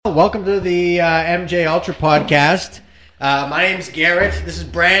Welcome to the MJ Ultra Podcast. My name's Garrett. This is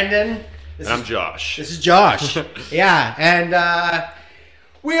Brandon. I'm Josh. This is Josh. Yeah, and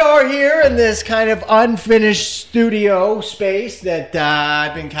we are here in this kind of unfinished studio space that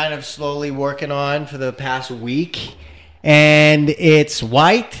I've been kind of slowly working on for the past week. And it's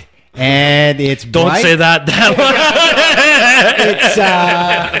white, and it's bright. Don't say that.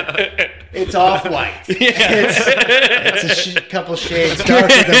 It's off-white. It's a couple shades darker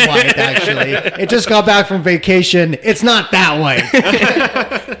than white, actually. It just got back from vacation. It's not that white.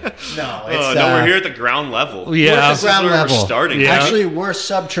 No, it's... no, we're here at the ground level. Yeah. We're at the This is ground where level. we're starting. Yeah. Actually, we're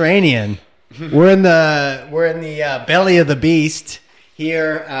subterranean. We're in the belly of the beast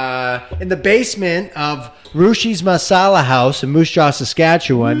here in the basement of Rushi's Masala House in Moose Jaw,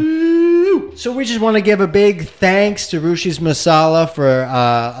 Saskatchewan. So we just want to give a big thanks to Rushi's Masala for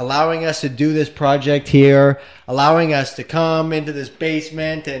allowing us to do this project here, allowing us to come into this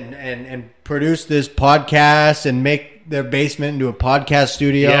basement and produce this podcast and make their basement into a podcast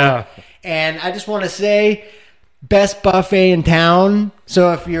studio. Yeah. And I just want to say, best buffet in town.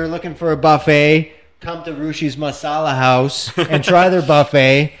 So if you're looking for a buffet, come to Rushi's Masala House and try their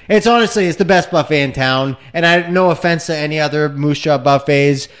buffet. It's the best buffet in town. And no offense to any other Moose Jaw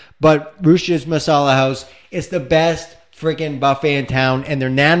buffets, but Rushi's Masala House is the best freaking buffet in town. And their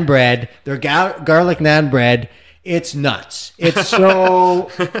naan bread, their garlic naan bread, it's nuts. It's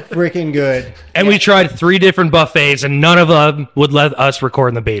so freaking good. And we tried 3 different buffets, and none of them would let us record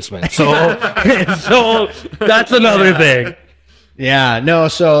in the basement. So, so that's another thing. Yeah, no,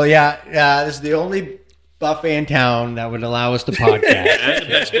 so this is the only buffet in town that would allow us to podcast. And the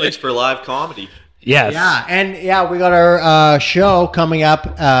best place for live comedy. Yes. Yeah, and we got our show coming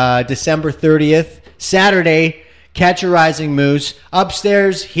up December 30th, Saturday, Catch a Rising Moose,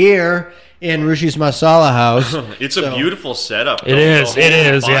 upstairs here in Rushi's Masala House. It's a beautiful setup. It is,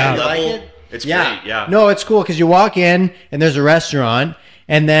 yeah. You like Level, it? it's great, yeah. No, it's cool because you walk in and there's a restaurant.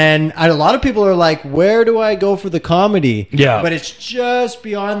 And then a lot of people are like, where do I go for the comedy? Yeah. But it's just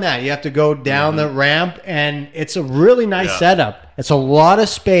beyond that. You have to go down the ramp, and it's a really nice setup. It's a lot of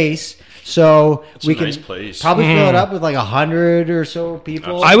space. So we a can nice place. probably fill it up with like 100 or so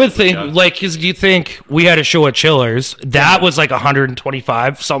people. I would think, Yeah. because do you think we had a show at Chillers? That was like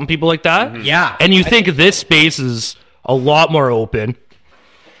 125, some people like that. Yeah. And you think this space is a lot more open.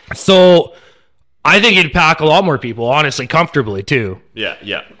 So I think it'd pack a lot more people, honestly, comfortably, too.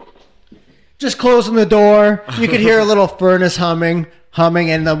 Yeah. Just closing the door. You could hear a little furnace humming.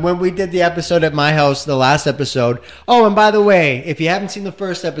 And then when we did the episode at my house, the last episode. Oh, and by the way, if you haven't seen the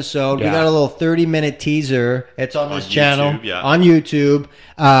first episode, we Yeah. got a little 30-minute teaser. It's on this channel YouTube, on YouTube.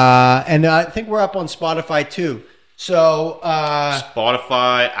 And I think we're up on Spotify too. So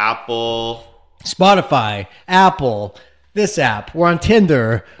Spotify, Apple. Spotify, Apple, this app. We're on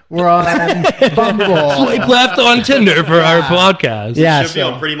Tinder. We're on Bumble. Swipe left on Tinder for our podcast. Yeah, Should be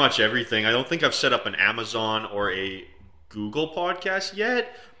so on pretty much everything. I don't think I've set up an Amazon or a Google podcast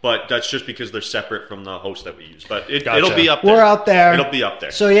yet, but that's just because they're separate from the host that we use. But it'll be up there. we're out there. It'll be up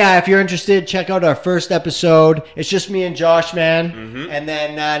there. So yeah, if you're interested, check out our first episode. It's just me and Josh, man. Mm-hmm. And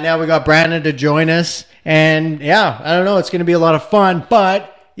then now we got Brandon to join us. And yeah, I don't know. It's going to be a lot of fun.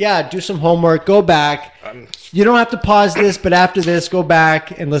 But yeah, do some homework. Go back. You don't have to pause this, but after this, go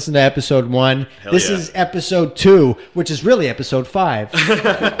back and listen to episode 1. This yeah. is episode 2, which is really episode 5.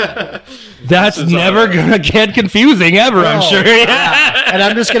 That's never going to get confusing ever, I'm No. sure. Yeah. And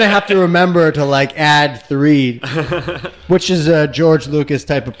I'm just going to have to remember to like add 3, which is a George Lucas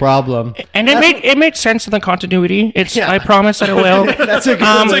type of problem. And it makes sense in the continuity. Yeah. I promise that it will. That's a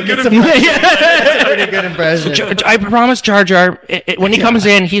good, good that's a pretty good impression. I promise Jar Jar, when he comes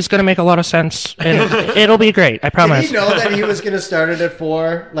in, he's going to make a lot of sense. And it'll be great. I Did promise. he know that he was going to start it at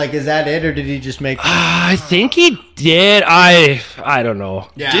 4? Like, is that it, or did he just make? I think he did. I don't know.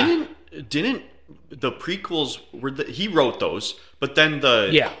 Yeah. Didn't the prequels he wrote those, but then the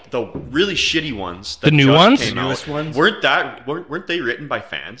really shitty ones, that The new just ones? came The newest out, ones? weren't they written by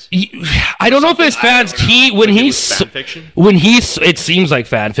fans? I don't know if it's fans. It seems like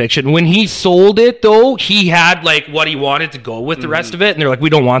fan fiction. When he sold it, though, he had like what he wanted to go with the rest of it, and they're like, we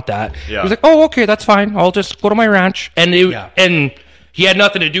don't want that. Yeah. He was like, oh, okay, that's fine. I'll just go to my ranch, and and he had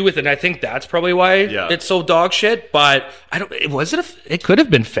nothing to do with it. And I think that's probably why it's so dog shit. But I don't. It could have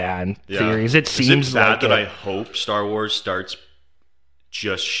been fan theories. It seems Is it bad like that I hope Star Wars starts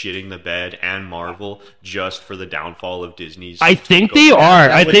just shitting the bed and Marvel just for the downfall of Disney's. I think they are.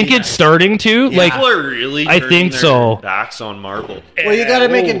 I think it's starting to. Like, people are really I turning think their so. backs on Marvel. Well, you got to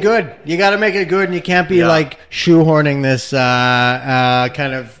make it good. You got to make it good, and you can't be like shoehorning this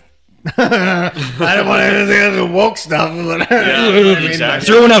kind of I don't want anything to woke stuff. Exactly.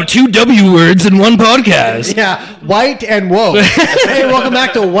 Throwing out 2 W words in one podcast. Yeah, white and woke. Hey, welcome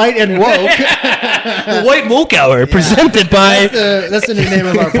back to White and Woke. The White Woke Hour, presented by... That's the new name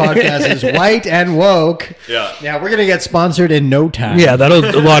of our podcast is White and Woke. Yeah. Yeah, we're going to get sponsored in no time. Yeah, that'll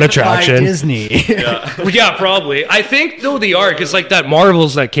a lot of By traction. Disney. Yeah, probably. I think, though, the arc is like that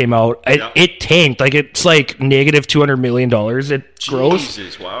Marvels that came out. It tanked. Like, it's like negative $200 million. It gross.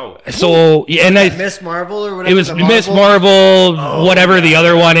 Jesus, wow. So, yeah, and Miss Marvel or whatever. it was Miss Marvel, whatever the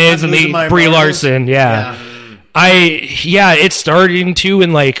other one is, and Losing the My Brie Marvels. Larson. Yeah. It's starting to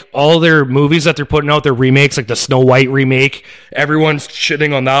in like all their movies that they're putting out, their remakes, like the Snow White remake. Everyone's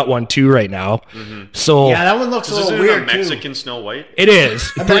shitting on that one too right now. So Yeah, that one looks a little Isn't weird it a Mexican Snow White? it is.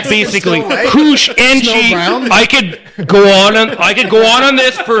 But basically, Snow White? Koosh and Snow she. Brown? I could go on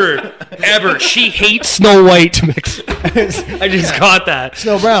this forever. She hates Snow White mix. I just got that.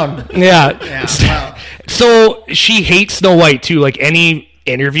 Snow Brown. Yeah. Wow. So she hates Snow White too. Like any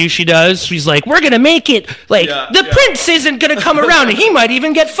interview she does, she's like, "We're gonna make it like the prince isn't gonna come around, and he might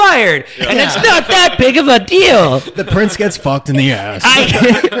even get fired, and it's not that big of a deal." The prince gets fucked in the ass.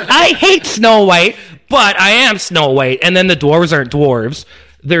 I hate Snow White, but I am Snow White, and then the dwarves aren't dwarves.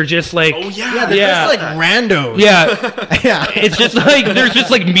 They're just like, They're just like randos. yeah. Yeah. It's just like there's just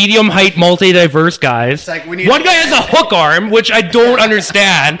like medium height, multi-diverse guys. like we need One guy has a hook arm, which I don't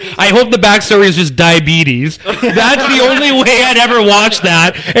understand. I hope the backstory is just diabetes. That's the only way I'd ever watch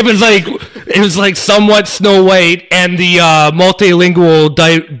that. It was like somewhat Snow White and the multilingual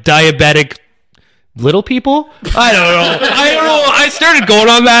diabetic little people. I don't know. I started going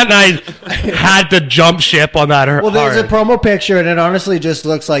on that, and I had to jump ship on that. Well, there's a promo picture, and it honestly just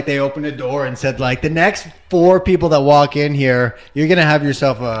looks like they opened a door and said, like, the next 4 people that walk in here, you're going to have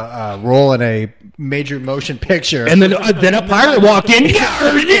yourself a role in a major motion picture. And then a pirate walked in.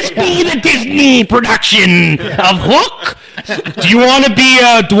 This be the Disney production of Hook. Do you want to be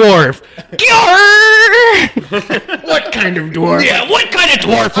a dwarf? What kind of dwarf? Yeah, what kind of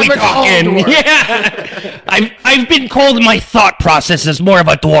dwarf we I'm a tall talking? dwarf. Yeah, I've been told my thought process is more of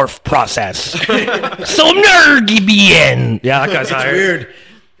a dwarf process. So nerdy bien. Yeah, that guy's It's hired. weird.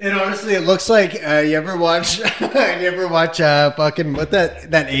 And honestly, it looks like you ever watch fucking what that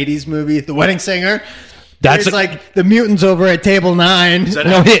 80s movie, The Wedding Singer? That's It's like the mutants over at table 9. Is that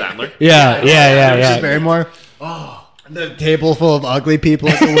No, Adam it- Sandler? yeah. Barrymore. Oh, the table full of ugly people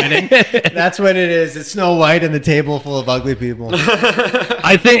at the wedding. That's what it is. It's Snow White and the table full of ugly people.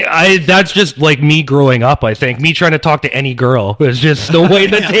 I think that's just like me growing up. I think me trying to talk to any girl. It's just Snow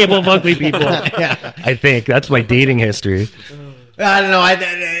White and the table of ugly people. Yeah. I think that's my dating history. I don't know.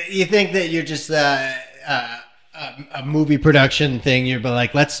 You think that you're just a movie production thing. You're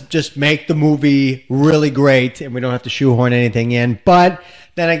like, let's just make the movie really great, and we don't have to shoehorn anything in. But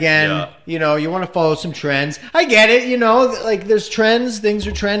then again, you want to follow some trends. I get it. Like there's trends. Things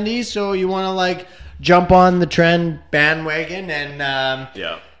are trendy, so you want to like jump on the trend bandwagon. And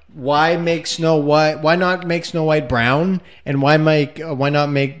why make Snow White? Why not make Snow White brown? And why not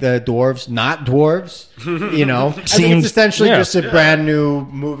make the dwarves not dwarves? I think it's essentially just a brand new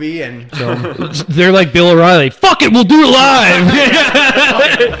movie, and so They're like Bill O'Reilly. Fuck it, we'll do it live.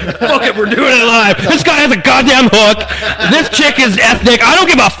 Fuck it, we're doing it live. This guy has a goddamn hook. This chick is ethnic. I don't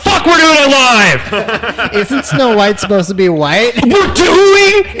give a fuck. We're doing it live. isn't Snow White supposed to be white? We're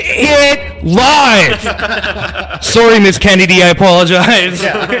doing it live. Sorry, Miss Kennedy. I apologize.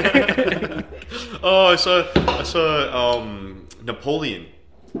 Oh, I saw Napoleon.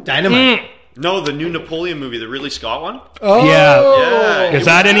 Dynamite. No, the new Napoleon movie, the Ridley Scott one. Oh, Yeah. Is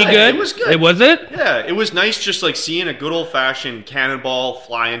that any good? It was good. It was it? Yeah, it was nice just like seeing a good old-fashioned cannonball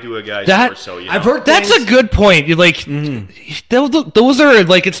fly into a guy's That- torso. I've heard That's a good point. You like those are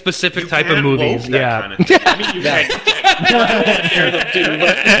like a specific type of can't movies. woke that Yeah. kind of thing. I mean, you can't compare them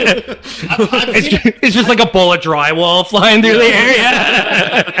to, but It's just like a bullet drywall flying through the air.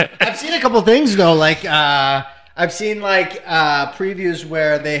 Yeah. I've seen a couple things though. Like I've seen like previews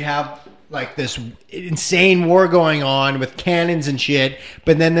where they have like this insane war going on with cannons and shit,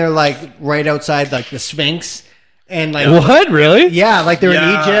 but then they're like right outside like the Sphinx. And like What? Really? Yeah, like they're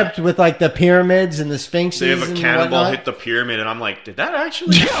Yeah. in Egypt with like the pyramids and the sphinxes. they have a and cannonball whatnot. hit the pyramid, and I'm like, did that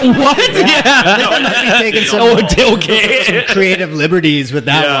actually? What? Yeah. No, Taking some, Okay. some creative liberties with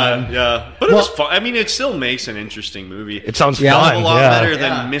that one. yeah. But it was fun. I mean, it still makes an interesting movie. It sounds Yeah. a fun. lot Yeah. better Yeah.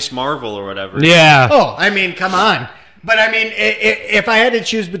 than Miss Marvel or whatever. Yeah. Oh, I mean, come on. But I mean, if I had to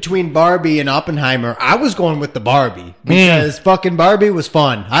choose between Barbie and Oppenheimer, I was going with the Barbie because fucking Barbie was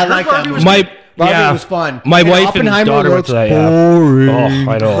fun. I like that Barbie movie. was Barbie yeah. was fun. My And wife Oppenheimer and daughter went looks to that. Yeah. boring.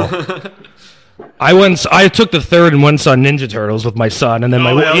 Oh, I know. I took the third and once saw Ninja Turtles with my son, and then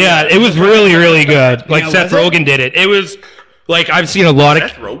yeah. it was really, really good. Like Yeah, Seth was it? Rogen did it. It was like I've seen a lot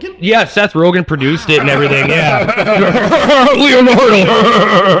Seth of. Rogen? Yeah, Seth Rogen produced it and everything. Yeah,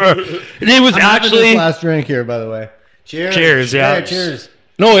 Leonardo. It was I'm having this actually. last drink here, by the way. Cheers. Cheers, yeah. Cheers.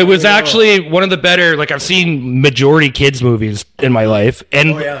 No, it was actually one of the better. Like I've seen majority kids movies in my life, and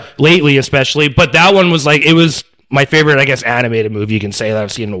yeah. lately especially. But that one was like it was my favorite, I guess, animated movie you can say that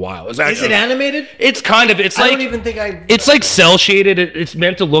I've seen in a while. Is it animated? It's kind of. It's I like don't even think I. it's like cell shaded. It's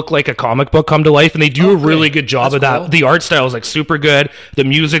meant to look like a comic book come to life, and they do a really good job of that. cool. The art style is like super good. The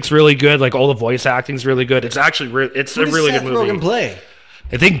music's really good. Like all the voice acting's really good. It's actually it's Who a does really Seth good movie. Rogen play?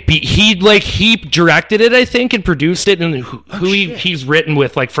 I think he directed it, I think, and produced it, and he's written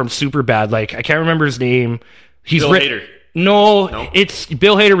with like from Superbad. Like I can't remember his name. He's Bill written. Hader. No, it's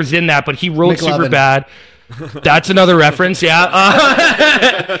Bill Hader was in that, but he wrote McLovin. Superbad. That's another reference, yeah.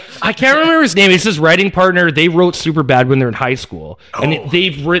 I can't remember his name. It's his writing partner. They wrote Superbad when they're in high school, and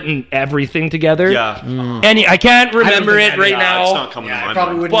they've written everything together. Yeah. And I can't remember think it I- right Yeah, now. it's not coming Yeah, to I my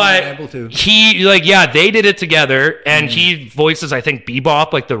probably mind. wouldn't But have been able to. he they did it together, and he voices, I think,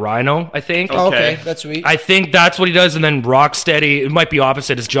 Bebop, like the Rhino. I think. Oh, Okay. okay, that's sweet. I think that's what he does, and then Rocksteady. It might be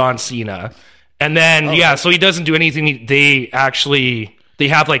opposite. Is John Cena, and then yeah, so he doesn't do anything. They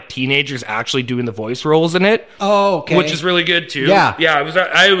have like teenagers actually doing the voice roles in it, Oh, okay. which is really good too. Yeah. yeah.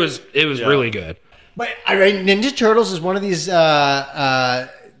 It was really good. But I mean, Ninja Turtles is one of these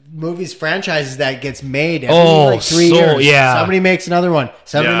movies franchises that gets made every like 3 so- years. yeah. Somebody makes another one.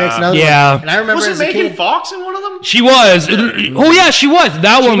 Somebody Yeah. makes another Yeah. one. And I remember Was it as a Megan kid. Fox in one of them? She was. Oh yeah, she was.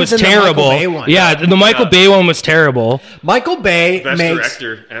 That one was was in the Michael terrible. Bay one. Yeah, the Michael Bay one was terrible. Michael Bay Best makes.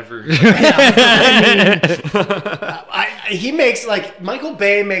 director ever. He makes like Michael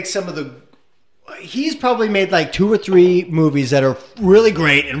Bay makes some of the. He's probably made like 2 or 3 movies that are really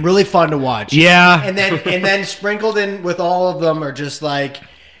great and really fun to watch. Yeah. and then sprinkled in with all of them are just like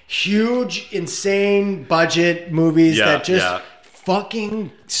huge, insane budget movies Yeah, that just yeah.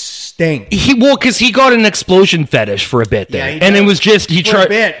 fucking stink. Because he got an explosion fetish for a bit there, Yeah, he and it does. was just he For a tried.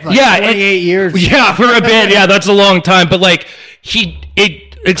 bit, like yeah, 28 years. Yeah, for a bit. Yeah, that's a long time. But like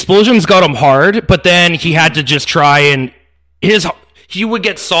explosions got him hard, but then he had to just try and he would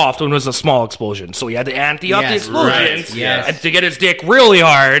get soft when it was a small explosion, so he had to ante up the Yes, explosions. right, yes. And to get his dick really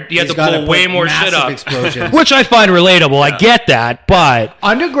hard, he had He's to gotta pull way put more shit massive up, explosions. which I find relatable. I get that, but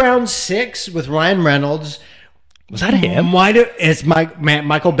Underground 6 with Ryan Reynolds. was that him? Might have, it's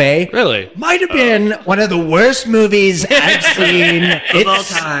Michael Bay. Really? Might have been one of the worst movies I've seen Of all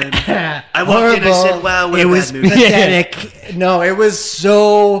time. I walked in, I said, wow, what it a was bad movie. pathetic. No, it was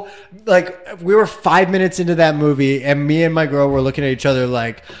so like we were 5 minutes into that movie, and me and my girl were looking at each other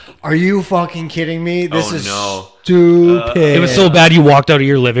like, "Are you fucking kidding me? This Oh, is no. stupid." It was so bad you walked out of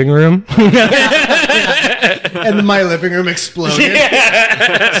your living room. and my living room exploded.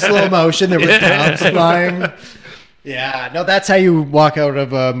 Slow motion. There was bombs flying. Yeah, no, that's how you walk out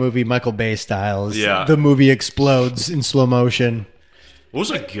of a movie Michael Bay style. is Yeah. The movie explodes in slow motion. What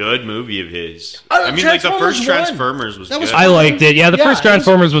was a good movie of his? Oh, I mean, like the Transformers first 1. Transformers was That was good. I liked it. Yeah, the Yeah, first it was-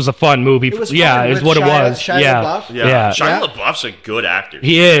 Transformers was a fun movie. It was Yeah, fun is with what it Shia- was. Shia yeah. LaBeouf. yeah. Yeah. Shia Yeah. LaBeouf's a good actor.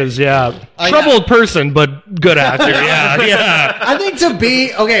 He is, yeah. Troubled person, but good actor. Yeah, yeah. I think to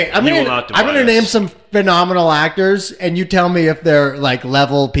be okay, I'm He will gonna not I'm gonna divide name us. some phenomenal actors, and you tell me if they're like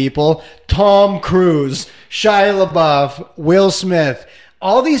level people. Tom Cruise, Shia LaBeouf, Will Smith.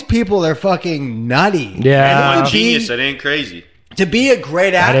 All these people are fucking nutty. Yeah. And One to be- genius. That ain't crazy. To be a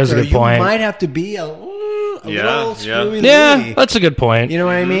great actor, is a good you point. might have to be a Yeah, little yeah. screwy. Yeah, that's a good point. You know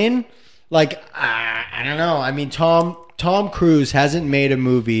what I mean? Like, I don't know. I mean, Tom Cruise hasn't made a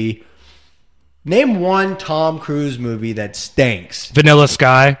movie. Name one Tom Cruise movie that stinks. Vanilla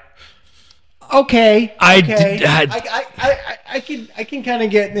Sky. Okay, I okay. did- I can kind of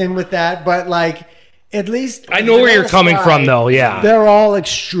get in with that, but like, at least I know where you're Vanilla coming Sky, from, though. Yeah. They're all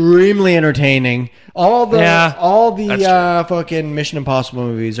extremely entertaining. All the that's fucking Mission Impossible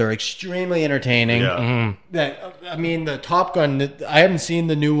movies are extremely entertaining. Yeah. Mm-hmm. I mean, the Top Gun. I haven't seen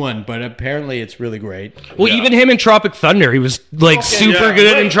the new one, but apparently it's really great. Well, Yeah. even him in Tropic Thunder, he was like super yeah,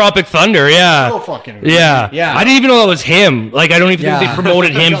 good in right. Tropic Thunder. Yeah. So fucking Yeah. yeah. I didn't even know that was him. Like, I don't even think they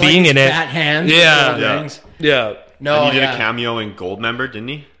promoted him Got, like, being these in it. Fat hands. Yeah. and Yeah. things. Yeah. No, And he did yeah. a cameo in Goldmember, didn't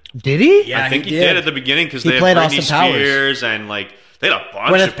he? Did he? Yeah, I think he did at the beginning because He they had played Britney Austin Powers. Spears and like they had a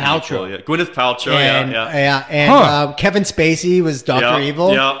bunch Gwyneth of people. Paltrow. Yeah. Gwyneth Paltrow, And, yeah. and Huh. Kevin Spacey was Dr. Yeah,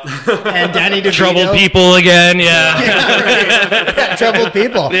 Evil. Yeah. And Danny DeVito. Troubled people again. Yeah. Yeah, troubled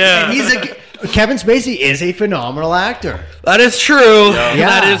people. Yeah. And Kevin Spacey is a phenomenal actor. That is true. Yeah.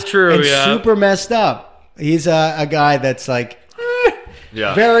 That is true. And yeah. super messed up. He's a guy that's like,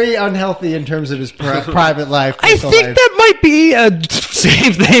 Yeah. Very unhealthy in terms of his private life. I personal think life. that might be a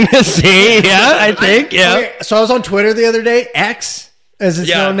safe thing to say. Yeah, I think. Yeah. Okay, so I was on Twitter the other day, X, as it's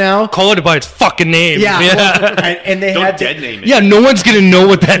known now. Call it by its fucking name. Yeah, well, and they Don't had dead name it. Yeah, no one's gonna know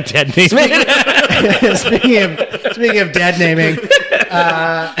what that dead name is. speaking of dead naming,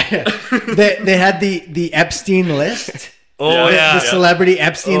 they had the Epstein list. Oh The celebrity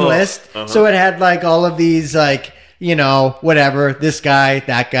Epstein list. So it had like all of these like, you know, whatever, this guy,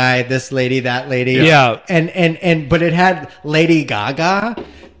 that guy, this lady, that lady. Yeah. And but it had Lady Gaga.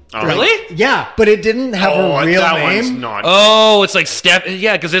 Oh, Really? Yeah, but it didn't have her real that name. one's not. Oh, it's like Steph.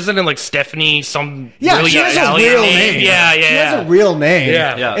 Yeah, because isn't it like Stephanie? Some Yeah, really she has a Italian real name. name. Yeah, She yeah. has a real name.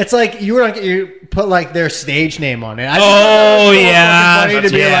 Yeah. Yeah. It's like you put like their stage name on it. I Oh, think it's yeah. funny to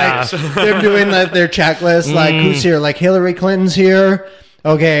be Yeah. like they're doing like their checklist. Like who's here? Like Hillary Clinton's here.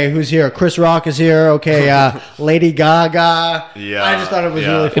 Okay, who's here? Chris Rock is here. Okay, Lady Gaga. Yeah, I just thought it was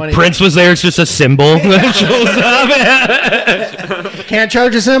yeah. really funny. Prince was there. It's just a symbol that shows up. Can't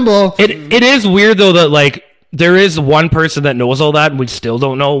charge a symbol. It is weird though that like there is one person that knows all that and we still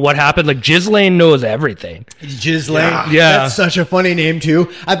don't know what happened. Like Ghislaine knows everything. Ghislaine. Yeah. That's such a funny name too.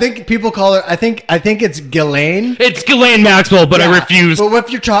 I think people call her. I think it's Ghislaine. It's Ghislaine Maxwell, but I Yeah, refuse. But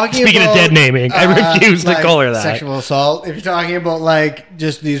if you're talking Speaking of about, dead naming, I refuse to like call her that. sexual assault. If you're talking about like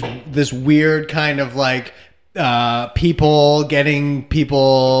just this weird kind of like people getting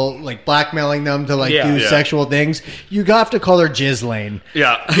people like blackmailing them to like Yeah. do Yeah. sexual things, you have to call her Ghislaine.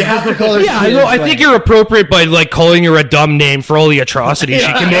 Yeah. You have to call her. Yeah, I know. I think you're appropriate by like calling her a dumb name for all the atrocities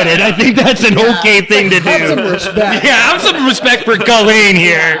she committed. I think that's an okay thing to do. Have some respect. Yeah, have some respect for Colleen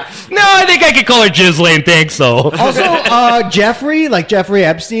here. No, I think I could call her Ghislaine. Thanks, though. Also, Jeffrey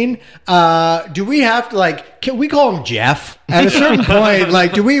Epstein. Do we have to like? Can we call him Jeff at a certain point?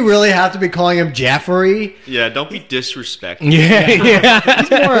 Like, do we really have to be calling him Jeffrey? Yeah, don't be disrespectful. Yeah.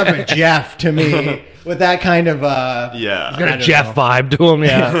 He's more of a Jeff to me with that kind of. Yeah. Got a Jeff vibe to him,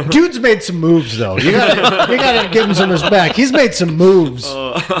 yeah. Dude's made some moves though. You gotta give him some respect. He's made some moves.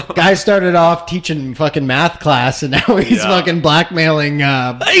 Guy started off teaching fucking math class, and now he's Yeah. fucking blackmailing.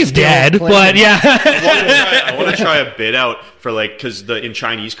 He's Bill dead, Clinton. but yeah. I want to try a bit out for like because in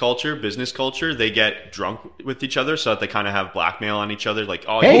Chinese culture, business culture, they get drunk with each other, so that they kind of have blackmail on each other. Like,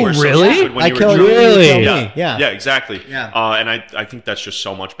 oh, Hey, you were so really? stupid when I you were killed drunk. you. Really? You killed Yeah. me. Yeah. Yeah, exactly. Yeah. And I think that's just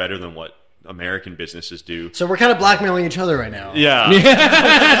so much better than what American businesses do. So we're kind of blackmailing each other right now. Yeah.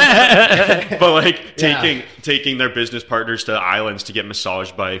 But like taking their business partners to islands to get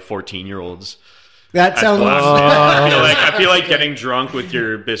massaged by 14-year-olds. That sounds. I feel like getting drunk with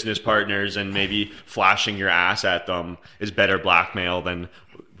your business partners and maybe flashing your ass at them is better blackmail than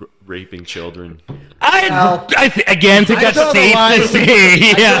raping children. Again, think I that's saw the safe line- to say. I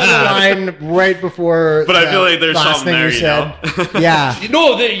saw the Yeah. line right before. But I the feel like there's last something thing there, you you know? said. Yeah.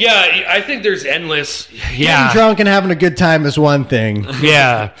 No, I think there's endless. Getting Yeah. drunk and having a good time is one thing.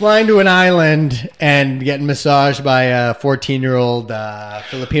 Yeah. Flying to an island and getting massaged by a 14-year-old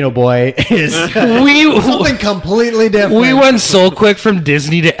Filipino boy is something completely different. We went so quick from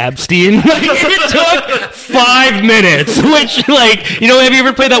Disney to Epstein. Like, it took 5 minutes. Which, like, you know, have you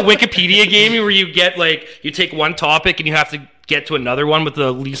ever played that Wikipedia game where you get, like, you take one topic and you have to get to another one with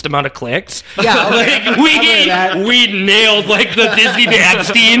the least amount of clicks? Yeah, okay. Like, that. we nailed, like, the Disney to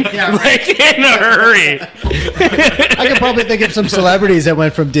Epstein, Yeah, like, in a hurry. I could probably think of some celebrities that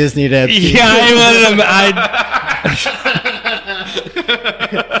went from Disney to Epstein. Yeah, I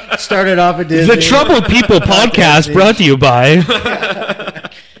Started off at Disney. the Troubled People podcast brought to you by.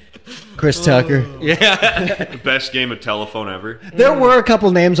 Chris Tucker. Best game of telephone ever. There were a couple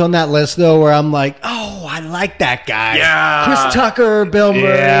names on that list though where I'm like, oh, I like that guy. Yeah. Chris Tucker, Bill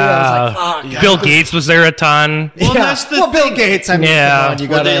Murray. I was like, fuck. Bill Gates was there a ton. Well, Yeah. that's the Well, Bill Gates. I mean, Yeah. come on, you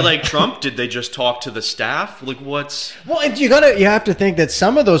Were gotta. they like Trump? Did they just talk to the staff? Like, what's? well, and you have to think that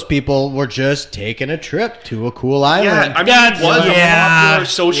some of those people were just taking a trip to a cool island. Yeah, I mean, That's- he was yeah. a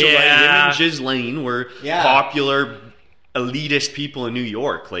popular socialite. Yeah. Him and Ghislaine were Yeah. popular, elitist people in New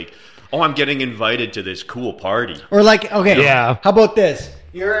York. Like, oh, I'm getting invited to this cool party. Or like, okay, Yeah. how about this?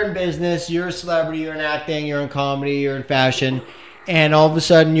 You're in business, you're a celebrity, you're in acting, you're in comedy, you're in fashion, and all of a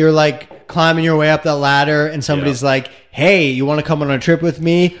sudden you're like climbing your way up that ladder, and somebody's Yeah. like, "Hey, you want to come on a trip with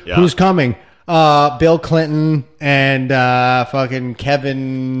me? Yeah. Who's coming?" Bill Clinton and fucking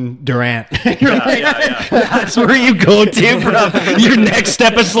Kevin Durant. You're like, That's where you go to from your next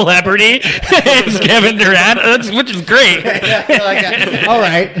step of celebrity is Kevin Durant, which is great. like, all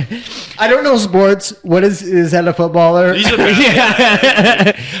right. I don't know sports. What is that a footballer? He's a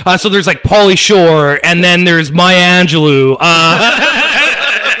bad Yeah. So there's like Pauly Shore, and then there's Maya Angelou.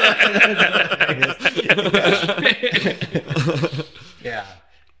 Yeah.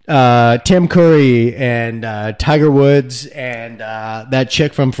 Tim Curry and Tiger Woods and that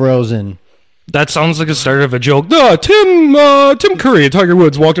chick from Frozen. That sounds like a start of a joke. No, Tim Curry and Tiger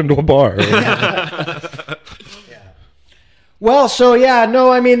Woods walked into a bar. Well, so yeah,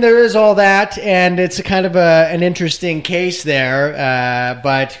 no, I mean, there is all that, and it's a kind of an interesting case there,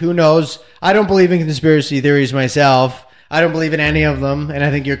 but who knows? I don't believe in conspiracy theories myself. I don't believe in any of them, and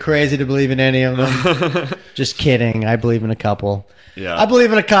I think you're crazy to believe in any of them. Just kidding. I believe in a couple. Yeah. I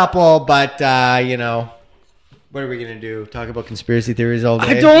believe in a couple, but, you know, what are we going to do? Talk about conspiracy theories all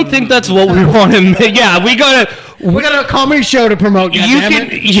day? I don't think that's what we want to make. Yeah, we got a comedy show to promote,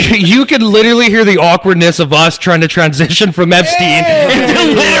 you can literally hear the awkwardness of us trying to transition from Epstein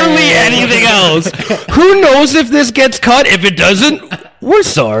into literally anything else. Who knows if this gets cut? If it doesn't, we're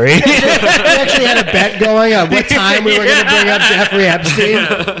sorry. We actually had a bet going on what time we were going to bring up Jeffrey Epstein.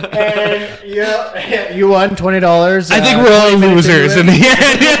 And you won $20. I think we're all losers in the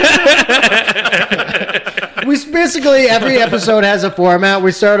end. We basically, every episode has a format.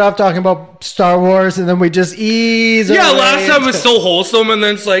 We start off talking about Star Wars, and then we just ease our way last time was so wholesome, and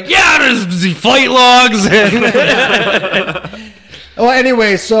then it's like, there's the flight logs. Well,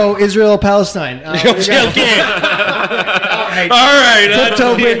 anyway, so Israel, Palestine. Okay. All right.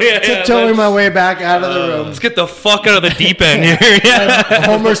 Tiptoeing my way back out of the room. Let's get the fuck out of the deep end here.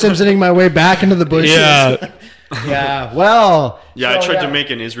 Homer Simpsoning my way back into the bushes. Yeah. Yeah, well. Yeah, I tried to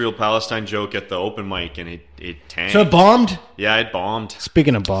make an Israel-Palestine joke at the open mic, and it tanked. So it bombed? Yeah, it bombed.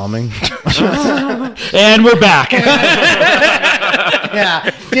 Speaking of bombing. And we're back. Yeah,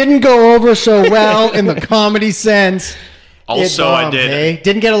 didn't go over so well in the comedy sense. Also, bombed, I did.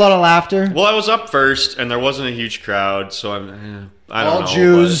 Didn't get a lot of laughter. Well, I was up first, and there wasn't a huge crowd, so I don't all know.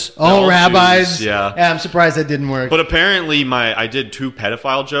 Jews, all rabbis. Jews, yeah. I'm surprised that didn't work. But apparently, I did 2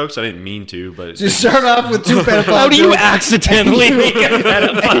 pedophile jokes. I didn't mean to, but You start off with 2 pedophile How do you jokes, accidentally make a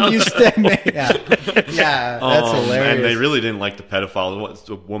pedophile? and you yeah, that's hilarious. And they really didn't like the pedophile. There was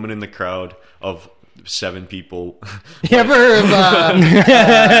a woman in the crowd of 7 people. You ever heard of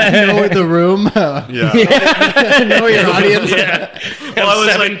know the room? Yeah. Know your audience? Well, I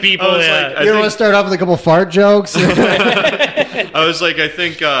was 7 like, people. I was Yeah. like, You want to start off with a couple fart jokes? I was like, I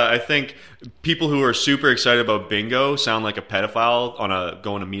think people who are super excited about bingo sound like a pedophile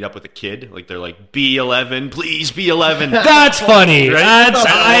going to meet up with a kid. Like they're like, B11, please B11. That's funny. Right?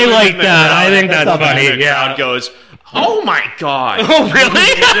 I like that. I think that's funny. And the crowd goes, oh my god. Oh,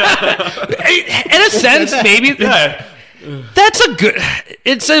 really? In a sense, maybe. Yeah. That's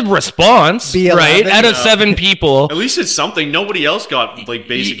it's a response, B11, right? Out of yeah. 7 people. At least it's something. Nobody else got like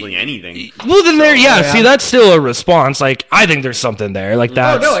basically anything. Well, then see, that's still a response. Like, I think there's something there. Like,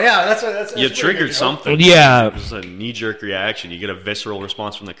 that's. that's You triggered something. Yeah. It was a knee-jerk reaction. You get a visceral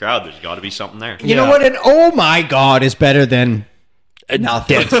response from the crowd. There's got to be something there. You know what? And oh my god is better than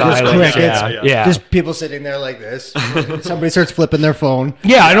nothing. Dead silence. Crickets. Yeah. Just people sitting there like this. Somebody starts flipping their phone.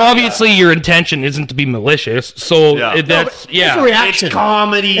 Yeah, and obviously your intention isn't to be malicious. So Yeah. that's It's a reaction. It's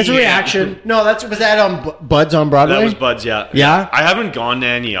comedy. It's a reaction. No, was that on Buds on Broadway? That was Bud's, yeah. Yeah? I haven't gone to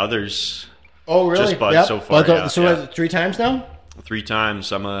any others. Oh, really? Just Buds so far, Buds, yeah, so 3 times now? 3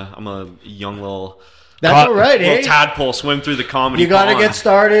 times. I'm a young little That's all right, little hey? tadpole swim through the comedy You got to pond. get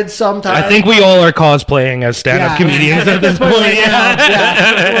started sometime. I think we all are cosplaying as stand-up comedians at this point.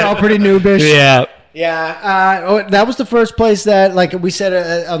 Yeah, we're all pretty noobish. Yeah. Yeah, that was the first place that, like we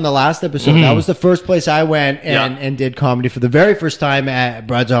said on the last episode, that was the first place I went and did comedy for the very first time at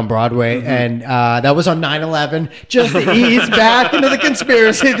Buds on Broadway, and that was on 9/11, just to ease back into the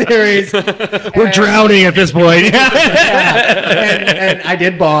conspiracy theories. We're drowning at this point. and I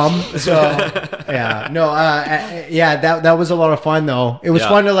did bomb, so that was a lot of fun though. It was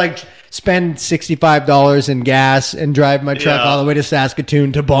fun to like spend $65 in gas and drive my truck all the way to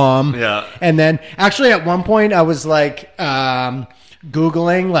Saskatoon to bomb. Yeah. And then actually at one point I was like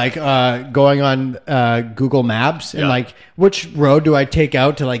Googling, like going on Google Maps and like which road do I take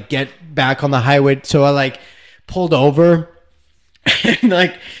out to like get back on the highway. So I like pulled over and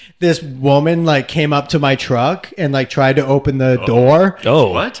like this woman like came up to my truck and like tried to open the door.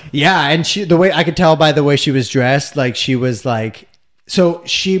 Oh. What? Yeah. And the way I could tell by the way she was dressed, like she was like, so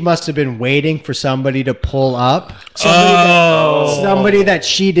she must have been waiting for somebody to pull up. Somebody that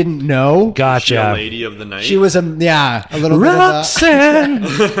she didn't know. She a Gotcha. lady of the night. She was a little Roxanne,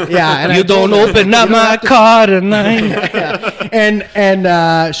 bit of a, yeah. And you I told don't her, open "You up don't my have to-" car tonight.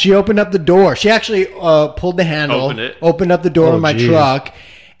 And she opened up the door. She actually pulled the handle, opened up the door of my truck,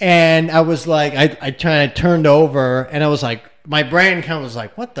 and I was like, I kind of turned over, and I was like, my brain kind of was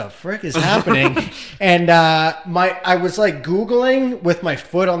like, what the frick is happening? And I was like Googling with my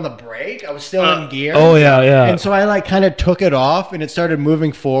foot on the brake. I was still in gear. Oh yeah. And so I like kind of took it off and it started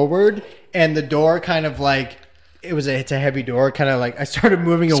moving forward, and the door kind of like it's a heavy door, kind of like I started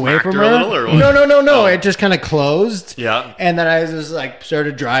moving away Smacked from her her. a little, or what? No. Oh. It just kind of closed. Yeah. And then I just like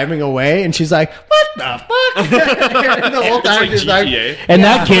started driving away, and she's like, "What the fuck?" And the whole time It's she's like like, GTA. And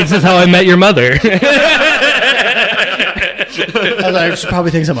that, kids, is how I met your mother. I was like, she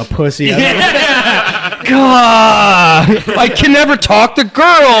probably thinks I'm a pussy. God, I can never talk to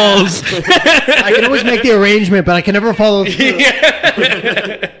girls. I can always make the arrangement, but I can never follow through.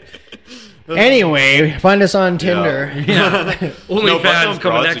 Anyway, find us on Tinder. Only No, fans Bucktown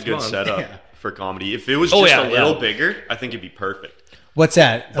coming Broad's a next good month. setup for comedy. If it was Oh, just yeah, a little yeah. bigger, I think it'd be perfect. What's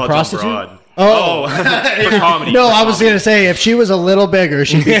that? A Bucktown prostitute? Broad. Oh. For comedy. No, for I was comedy. going to say, if she was a little bigger,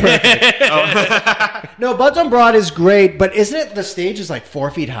 she'd be perfect. No, Butts on Broad is great, but isn't it the stage is like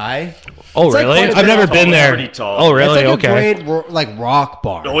 4 feet high? Oh, It's like really? quite a I've bit never tall. been there. Pretty tall. Oh, really? It's like Okay. a great like rock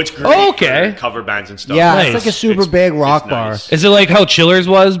bar. Oh, it's great. Oh, okay. For cover bands and stuff. Yeah, Nice. it's like a super It's- big rock it's bar. nice. Is it like how Chillers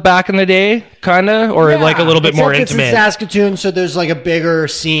was back in the day, kind of, or like a little bit more Except intimate? It's in Saskatoon, so there's like a bigger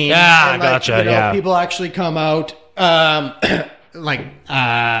scene. Ah, And, like, gotcha, you know, yeah. people actually come out. I'm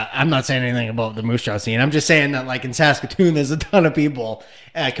not saying anything about the Moose Jaw scene. I'm just saying that like in Saskatoon, there's a ton of people.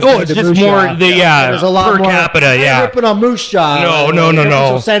 Oh, it's just more There's a lot per more capita, yeah. ripping on Moose Jaw. No, Like,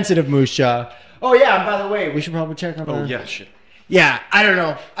 no. So sensitive Moose Jaw. Oh yeah, and by the way, we should probably check on. Oh, yeah, shit. Yeah, I don't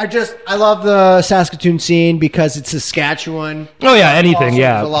know. I love the Saskatoon scene because it's Saskatchewan. Oh yeah, anything, Also,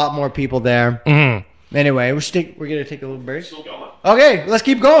 yeah. There's a lot more people there. Mm-hmm. Anyway, we're gonna take a little break. Okay, let's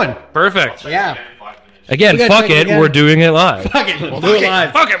keep going. Perfect. Yeah. Again, We gotta fuck check it it, again. we're doing it live. Fuck it. We'll do it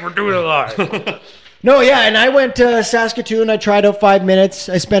live. Fuck it, we're doing it live. No, yeah, and I went to Saskatoon. I tried out 5 minutes.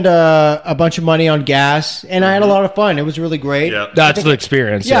 I spent a bunch of money on gas, and I had a lot of fun. It was really great. Yeah. That's the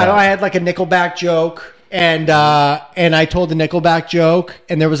experience. Yeah, Yeah, no, I had like a Nickelback joke, and I told the Nickelback joke,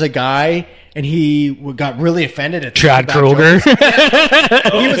 and there was a guy, and he got really offended at the Chad Nickelback Kroger.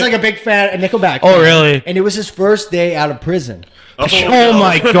 joke. He was like a big fan of Nickelback. Oh, fan, really? And it was his first day out of prison. Oh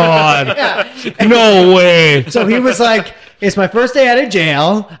my god. No way. So he was like, "It's my first day out of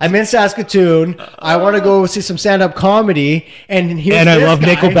jail. I'm in Saskatoon. I want to go see some stand-up comedy." And I love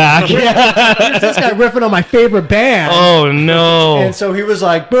Nickelback. Here's this guy riffing on my favorite band. Oh no. And so he was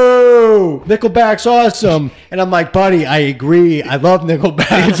like, "Boo! Nickelback's awesome." And I'm like, "Buddy, I agree. I love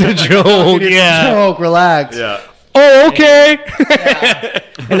Nickelback. It's a joke, It's yeah. a joke. Relax." Yeah. Oh, okay.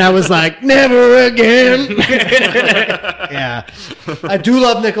 And I was like, "Never again." Yeah, I do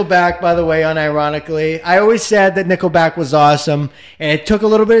love Nickelback, by the way. Unironically, I always said that Nickelback was awesome, and it took a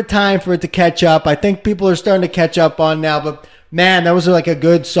little bit of time for it to catch up. I think people are starting to catch up on now, but man, that was like a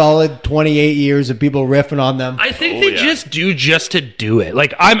good solid 28 years of people riffing on them. I think Oh, they yeah. just do just to do it.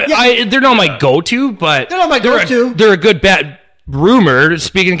 Like they're not my go-to, but They're not my go-to. They're a good bet. Rumor,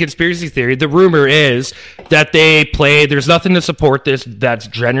 speaking of conspiracy theory, the rumor is that they played. There's nothing to support this that's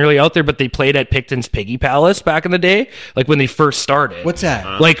generally out there, but they played at Picton's Piggy Palace back in the day, like when they first started. What's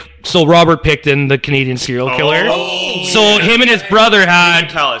that? Like, so Robert Picton, the Canadian serial killer. So him and his brother had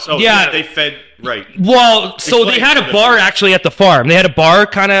Palace. Oh, yeah. yeah. They fed, right. Well, so they Explain had to a the bar viewers. actually at the farm. They had a bar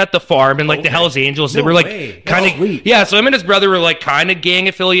kind of at the farm, and like the Hells Angels, they No were like way. kind Oh, of sweet. yeah. So him and his brother were like kind of gang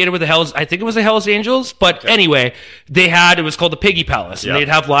affiliated with the Hells. I think it was the Hells Angels, but anyway, it was called the Piggy Palace, and Yeah. they'd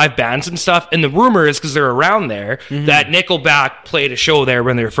have live bands and stuff. And the rumor is because they're around there that Nickelback played a show there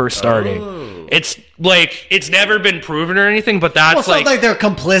when they were first starting. It's like it's never been proven or anything, but that's Well, it's not like they're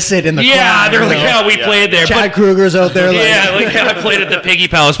complicit in the yeah, crime, they're you like know? yeah, we Yeah. played there, but Chad Kruger's out there. Like, yeah, like I played at the Piggy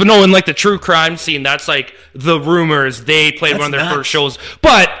Palace, but no, in like the true crime scene, that's like the rumors. They played one of their nuts. first shows,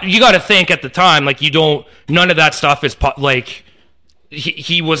 but you got to think at the time, like none of that stuff is like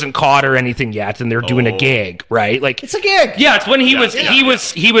he wasn't caught or anything yet, and they're doing a Oh. gig, right? Like it's a gig. yeah, it's when he was yeah.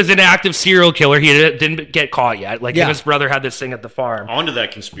 he was an active serial killer. He didn't get caught yet. Like Yeah. his brother had this thing at the farm. Onto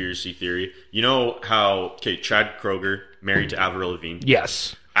that conspiracy theory. You know how, Chad Kroger married to Avril Lavigne?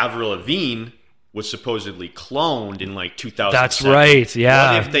 Yes, Avril Lavigne was supposedly cloned in like 2000. that's right.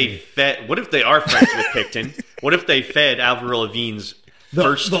 Yeah, What if they are friends with Picton? What if they fed Avril Lavigne's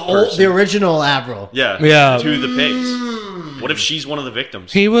first person? the original Avril. Yeah. to the pigs? What if she's one of the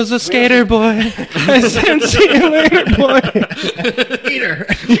victims? he was a skater boy. I said, see you later, boy. Peter.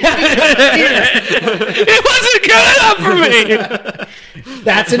 It wasn't good enough for me.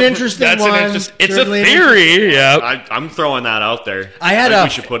 That's an interesting That's one. an interesting. It's a Certainly an theory. Yeah, I'm throwing that out there. I had think a- we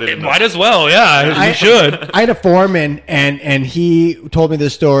should put it in. might as well. Yeah, you should. I had a foreman, and he told me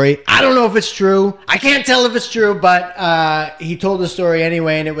this story. I don't know if it's true. I can't tell if it's true, but he told the story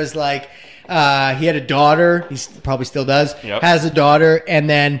anyway, and it was like He had a daughter. He probably still does. Yep. Has a daughter, and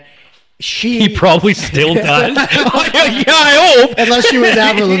then He probably still does. Yeah, I hope. unless she was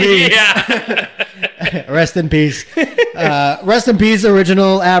Avril Lavigne. Yeah. Rest in peace. Rest in peace,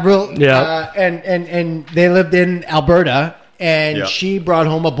 original Avril. Yeah. And they lived in Alberta, and Yeah. she brought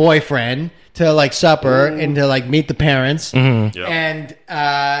home a boyfriend to like supper and to like meet the parents. Mm-hmm.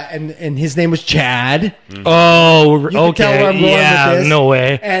 Yeah. And his name was Chad. Oh, You can tell where okay. I'm going Yeah, with this. no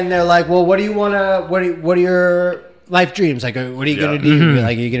way. And they're like, "Well, what do you want to? What are your life dreams? Like, what are you gonna do? Mm-hmm.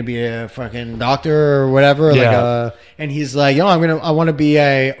 Like, are you gonna be a fucking doctor or whatever? Yeah. Like, and he's like, "Yo, I want to be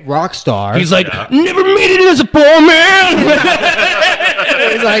a rock star." He's like, never made it as a poor man.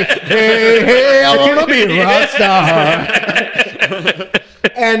 He's like, hey, I want to be a rock star.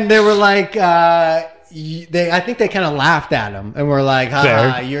 And they were like, I think they kind of laughed at him and were like,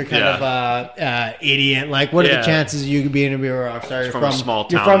 Fair. you're kind Yeah. of a idiot. Like, what are Yeah. the chances of you being a rock star? You're from a small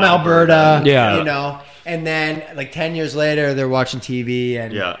You're town from in Alberta. Alberta. Yeah. You know? And then, like, 10 years later, they're watching TV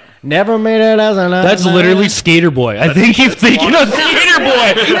and Yeah. never made it as an That's literally Skater Boy. I think he's thinking of Skater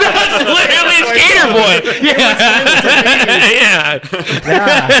Boy. That's literally Skater Boy. Yeah.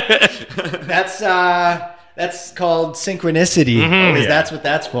 Yeah. That's called synchronicity. Because Yeah. that's what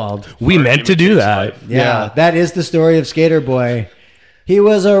that's called. We meant to do that. Yeah, that is the story of Skater Boy. He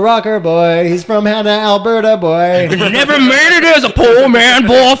was a rocker boy. He's from Hannah, Alberta, boy. Never made it as a poor man,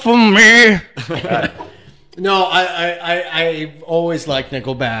 boy, for me. No, I've always liked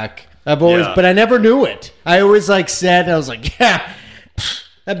Nickelback. I've always, Yeah. but I never knew it. I always like said, I was like, yeah,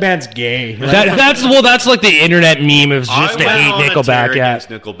 that band's gay. Like, That's like the internet meme of just I to went hate on a Nickelback. tear Yeah. against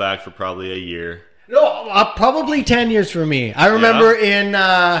Nickelback for probably a year. no, probably 10 years for me. I remember in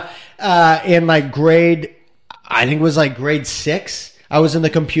like grade, I think it was like grade 6. I was in the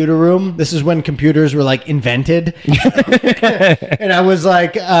computer room. This is when computers were like invented. And I was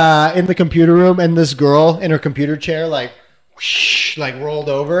like in the computer room, and this girl in her computer chair like whoosh, like rolled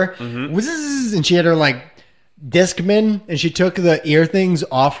over. Whizzz, and she had her like Discman, and she took the ear things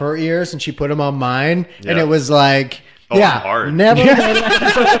off her ears and she put them on mine. And Yeah. it was like, Oh, yeah, hard. never. You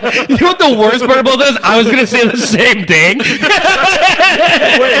know what the worst part about this? I was gonna say the same thing.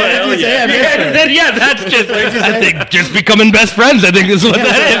 Hell yeah. Yeah, that's just. I think just becoming best friends. I think is what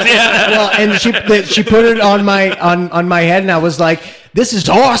that is. Yeah. Well, and she put it on my head, and I was like, "This is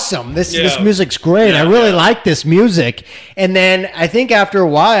awesome. This Yeah. music's great. I Yeah, really yeah. like this music." And then I think after a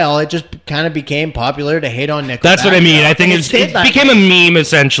while, it just kind of became popular to hate on Nickelback. That's what I mean. I think And it stayed that became way. a meme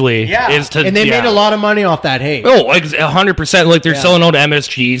essentially. Yeah, Is to, and they yeah. made a lot of money off that hate. Oh, 100%. Like they're Yeah. selling out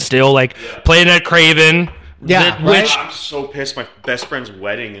MSG still. Like playing at Craven. Yeah, That- right? Which I'm so pissed. My best friend's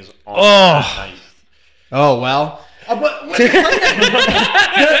wedding is on Oh. that night. Oh well.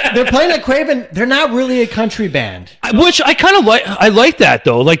 They're playing at Craven. They're not really a country band. which I kind of like. I like that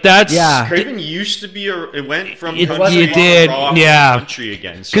though. Like that's Yeah. Craven used to be it went from It- country it did, to rock yeah. to country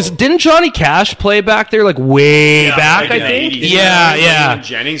again. So. Because didn't Johnny Cash play back there like way back? like I in the think. 80s. Yeah, Like yeah. Ian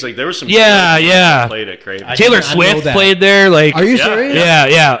Jennings, like there was some. Yeah, good yeah. that played at Craven. Taylor did not know Swift that. played there. Like, Are you Yeah. serious? yeah,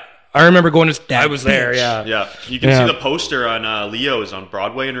 yeah. I remember going to. I That was there. bitch. Yeah. Yeah, you can Yeah. see the poster on Leo's on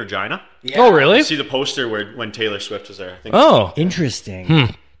Broadway in Regina. Oh, really? You see the poster when Taylor Swift was there. I think. Oh,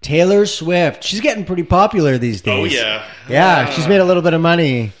 Interesting. Taylor Swift. She's getting pretty popular these days. Oh yeah. Yeah, she's made a little bit of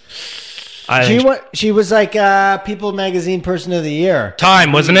money. I She think she was like People Magazine Person of the Year.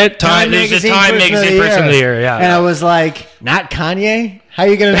 Time wasn't it? Time. It was the Time Magazine Person of the Year. Yeah. And I was like, not Kanye? How are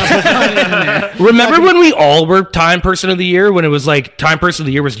you gonna not put Kanye in there? Remember when we all were Time Person of the Year? When it was like Time Person of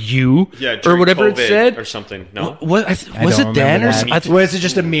the Year was you, Yeah, or during whatever it COVID said. or something. No. What I was don't it then? remember Or that. I, th- Was it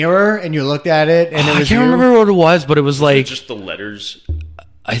just a mirror and you looked at it and it I was can't you? remember what it was, but it was like Just the letters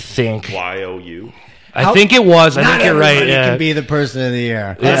I think YOU. I think it was. I Not think you're right. everybody Yeah. can be the person of the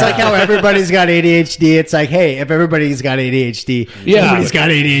year. It's Yeah. like how everybody's got ADHD. It's like, hey, if everybody's got ADHD, Yeah. everybody's got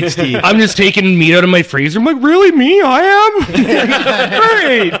ADHD. I'm just taking meat out of my freezer. I'm like, really, me? I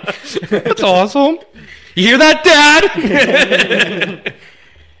am. Great. That's awesome. You hear that, Dad?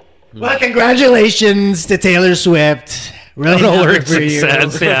 Well, congratulations to Taylor Swift. Really No happy word for you.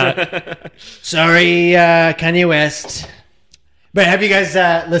 success. Yeah. Sorry, Kanye West. But have you guys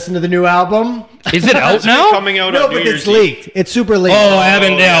listened to the new album? Is it out now? Coming out No, on New but Year's it's Eve. leaked. It's super leaked. Oh, I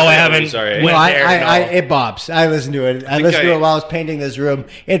haven't. Oh, No, yeah, I yeah, haven't. sorry. went No, I, there, no. it bops. I listened to it. I think listened to I- it while I was painting this room.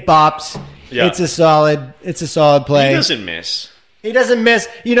 It bops. Yeah. It's a solid play. He doesn't miss. He doesn't miss.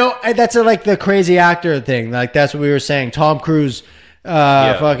 You know, that's like the crazy actor thing. Like that's what we were saying. Tom Cruise,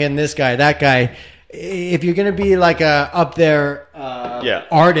 fucking this guy, that guy. If you're gonna be like a up there Yeah.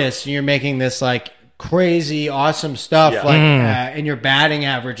 artist, and you're making this like crazy, awesome stuff. Yeah. Like, and your batting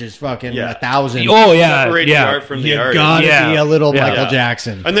average is fucking Yeah. 1,000. Oh yeah, Separating the yeah. art from the You art. gotta Yeah. be a little Yeah. Michael Yeah.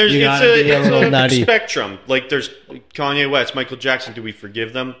 Jackson. And there's You it's gotta a, be a it's little a nutty. spectrum. Like there's Kanye West, Michael Jackson. Do we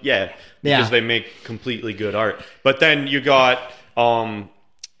forgive them? Yeah, because Yeah. they make completely good art. But then you got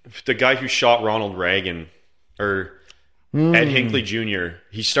the guy who shot Ronald Reagan, or Ed Hinckley Jr.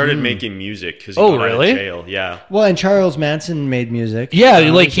 He started making music because he Oh, got really? out of jail. Yeah. Well, and Charles Manson made music. Yeah,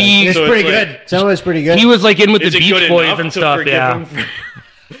 like he It's So pretty it's like- good. Some of it's pretty good. he was like in with Is the it good Beach Boys enough and to stuff. forgive Yeah, him for-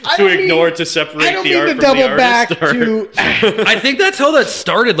 I to don't ignore mean- to separate I don't the mean art to from double the back artist? Or- to I think that's how that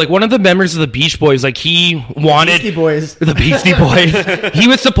started. Like one of the members of the Beach Boys, like he wanted Beastie Boys. the Beastie Boys. He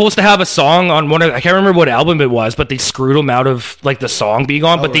was supposed to have a song on one of, I can't remember what album it was, but they screwed him out of like the song being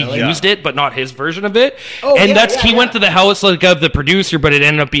on, but they really? used it, but not his version of it. Oh, and yeah, that's yeah, he yeah. went to the house like of the producer, but it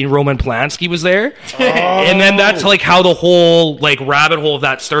ended up being Roman Polanski was there. And then that's like how the whole like rabbit hole of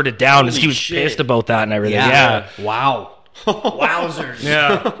that started down. Is Holy he was shit. pissed about that and everything. Yeah. Wow. Wowzers.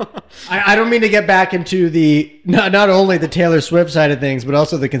 Yeah. I don't mean to get back into the not only the Taylor Swift side of things, but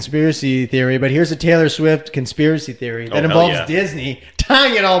also the conspiracy theory. But here's a Taylor Swift conspiracy theory that hell involves yeah. Disney,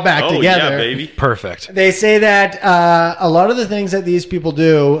 tying it all back Oh together. yeah, baby. Perfect. They say that a lot of the things that these people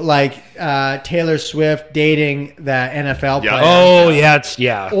do, like Taylor Swift dating the NFL Yeah. player, Oh yeah, it's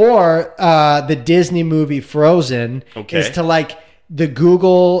yeah. or the Disney movie Frozen, Okay. is to like the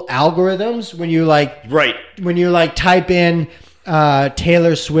Google algorithms when you like Right. type in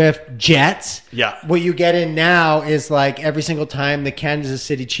Taylor Swift Jets. Yeah. What you get in now is like every single time the Kansas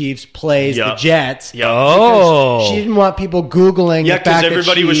City Chiefs plays the Yeah. Jets. Yeah. Oh. She didn't want people Googling Yeah, the fact because that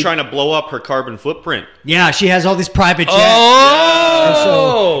everybody was she- trying to blow up her carbon footprint. Yeah, she has all these private jets.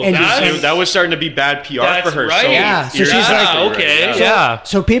 Oh, And so- that's- and And that was starting to be bad PR That's for her. right. So Yeah, so you're she's exactly like- right, okay, yeah. yeah.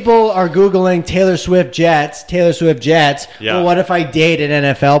 So people are Googling Taylor Swift Jets. Yeah. Well, what if I date an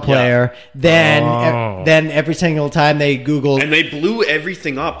NFL player? Then, Oh. then every single time they Google And they blew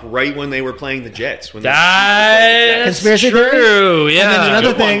everything up right when they were playing the Jets. When That's Conspiracy true. theory? Yeah. And then another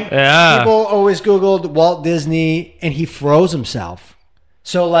Good one. thing, Yeah. people always Googled Walt Disney, and he froze himself.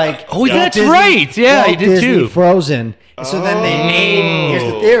 So like, Oh, Walt that's right. Yeah, Walt he did Disney too. Frozen. And so then they made.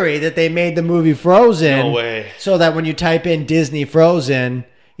 Here's the theory that they made the movie Frozen. No way. So that when you type in Disney Frozen,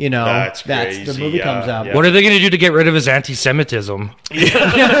 you know That's the crazy, movie yeah, comes up. yeah. What are they going to do to get rid of his anti-Semitism? like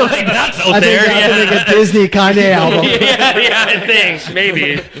that's out I there. think that's like a Disney Kanye album. yeah, I think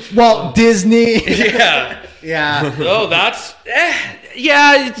maybe. Walt Disney. Yeah. Yeah. Oh, that's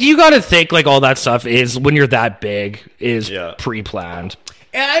yeah. You got to think like all that stuff is when you're that big is Yeah. pre-planned.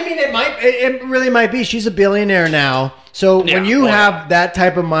 And I mean, it really might be. She's a billionaire now. So when Yeah, you well, have that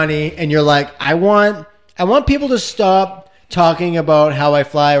type of money and you're like, I want people to stop talking about how I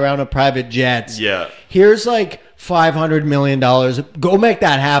fly around a private jets. Yeah. Here's like $500 million. Go make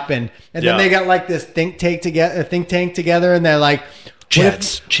that happen. And then Yeah. they got like this think tank together, and they're like,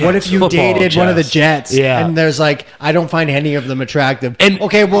 Jets, what if you football dated one of the Jets. Jets? Yeah. And there's like, I don't find any of them attractive. And-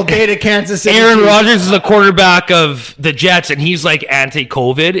 okay, we'll date a Kansas City. Aaron Chiefs. Rodgers is a quarterback of the Jets, and he's like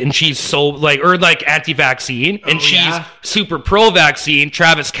anti-COVID, and she's so like, or like anti-vaccine, and she's yeah? super pro-vaccine.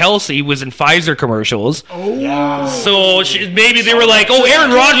 Travis Kelce was in Pfizer commercials. Oh, so maybe they were like, "Oh,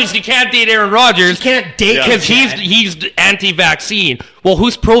 Aaron Rodgers, you can't date Aaron Rodgers. You can't date Yeah. because he's anti-vaccine." Well,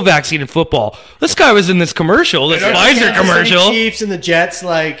 who's pro-vaccine in football? This guy was in this commercial, this Pfizer Kansas City commercial. Chiefs and the Jets,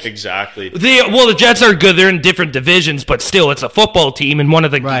 like, Exactly. The Jets are good. They're in different divisions, but still, it's a football team. And one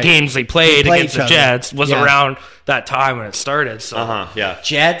of the Right. games they played They play against each the other. Jets was Yeah. around that time when it started. So Yeah.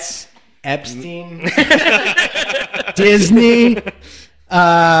 Jets, Epstein, Disney.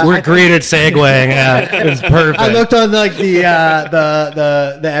 we're great at segueing. Yeah, it's perfect. I looked on like the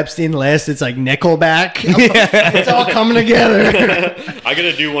Epstein list. It's like Nickelback. It's all coming together. I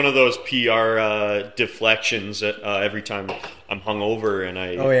gotta do one of those PR deflections every time I'm hungover and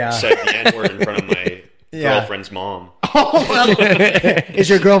I Oh, yeah. said the N word in front of my Yeah. girlfriend's mom. Is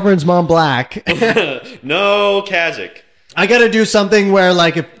your girlfriend's mom black? No, Kazakh. I gotta do something where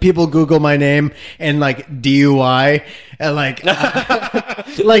like if people Google my name and like DUI and like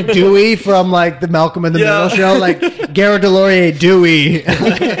like Dewey from like the Malcolm in the Middle show, like Garrett Delorier Dewey.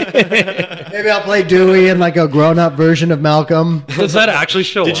 Maybe I'll play Dewey in like a grown-up version of Malcolm. Does that actually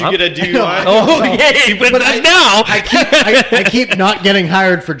show Did you up? get a DUI? Oh, yay! But now I keep not getting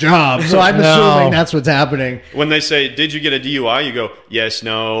hired for jobs, so I'm No. assuming that's what's happening. When they say, "Did you get a DUI?" you go, "Yes,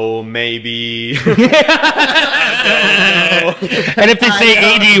 no, maybe." and if they say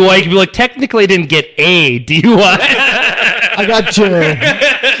ADUI, you can be like, technically, I didn't get a DUI. I got two.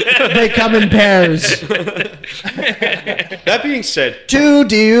 They come in pairs. That being said, 2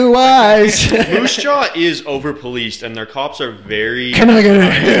 DUIs. Moose Jaw is over policed, and their cops are very. Can I get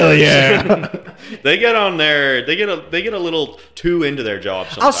a hell yeah? They get on there. They get a little too into their job.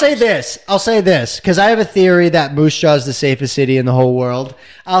 Sometimes. I'll say this, because I have a theory that Moose Jaw is the safest city in the whole world.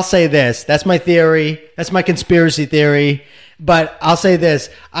 I'll say this. That's my theory. That's my conspiracy theory. But I'll say this.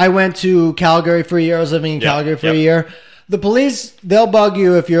 I went to Calgary for a year. I was living in Calgary for a year. The police, they'll bug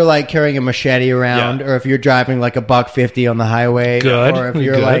you if you're like carrying a machete around or if you're driving like a $150 on the highway. Good. Or if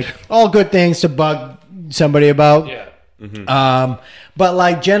you're like, all good things to bug somebody about. Yeah. Mm-hmm. But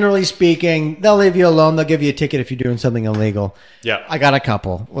like generally speaking, they'll leave you alone. They'll give you a ticket if you're doing something illegal. Yeah. I got a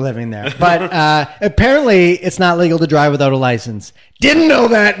couple living there. But apparently it's not legal to drive without a license. Didn't know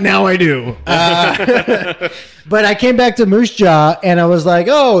that. Now I do. But I came back to Moose Jaw and I was like,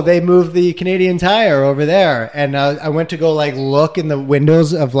 oh, they moved the Canadian Tire over there. And I went to go like look in the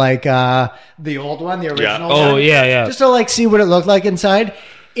windows of like the old one, the original one. Oh, yeah. Just to like see what it looked like inside.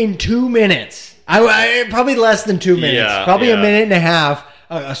 In 2 minutes. I probably less than 2 minutes. Probably a minute and a half.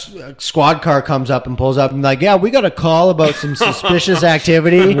 A squad car comes up and pulls up and like, yeah, we got a call about some suspicious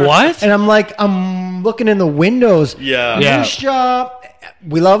activity. What? And I'm like, I'm looking in the windows. Moose Jaw,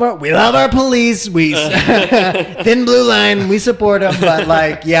 we love our police. We thin blue line. We support them, but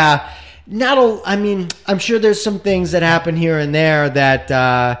like, I mean, I'm sure there's some things that happen here and there that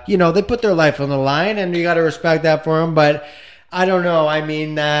they put their life on the line, and you got to respect that for them. But I don't know. I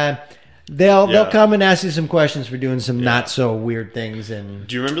mean. They'll come and ask you some questions for doing some not so weird things. And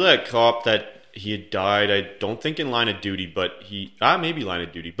do you remember that cop that he had died? I don't think in line of duty, but maybe line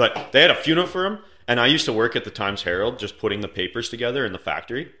of duty. But they had a funeral for him, and I used to work at the Times Herald, just putting the papers together in the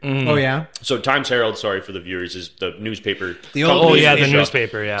factory. Mm. Oh yeah. So Times Herald, sorry for the viewers, is the newspaper. The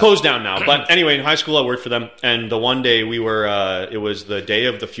newspaper. Yeah, closed down now. But anyway, in high school I worked for them, and the one day we were. It was the day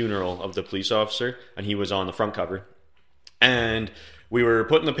of the funeral of the police officer, and he was on the front cover, and. We were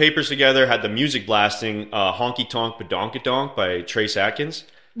putting the papers together, had the music blasting, Honky Tonk Badonkadonk by Trace Atkins.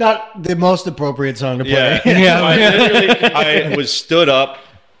 Not the most appropriate song to play. I was stood up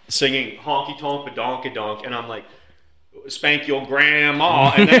singing Honky Tonk Badonkadonk, and I'm like, spank your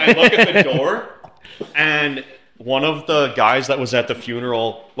grandma. And then I look at the door, and one of the guys that was at the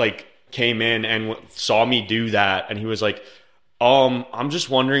funeral like came in and saw me do that, and he was like, I'm just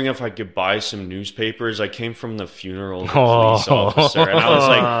wondering if I could buy some newspapers. I came from the funeral of the police officer, and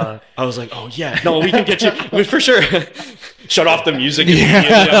I was like, oh yeah, no, we can get you for sure. Shut off the music.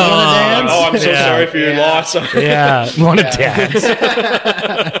 I'm so sorry for your loss. Want to dance?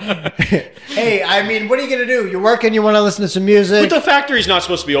 Hey, I mean, what are you gonna do? You're working. You want to listen to some music. But the factory's not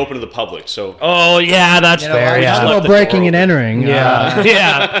supposed to be open to the public, so. Oh yeah, that's fair. Talk about breaking and entering.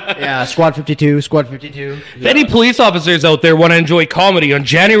 Yeah. Squad 52. Squad 52. If any police officers out there want to enjoy comedy on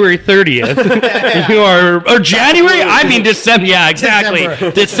January 30th, or January, I mean December. Yeah, exactly.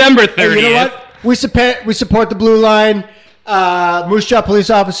 December 30th. Hey, you know what? We support the Blue Line. Moose Jaw police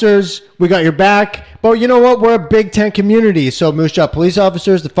officers, we got your back. But you know what? We're a big tent community. So Moose Jaw police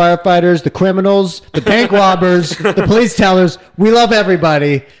officers, the firefighters, the criminals, the bank robbers, the police tellers, we love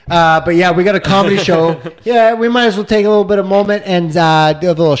everybody. But yeah, we got a comedy show. Yeah, we might as well take a little bit of moment and do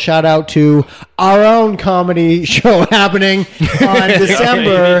a little shout out to our own comedy show happening on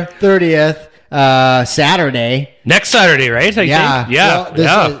December 30th. Saturday. Next Saturday, right? I think. Well,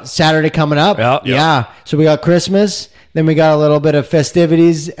 there's a Saturday coming up. Yeah. So we got Christmas. Then we got a little bit of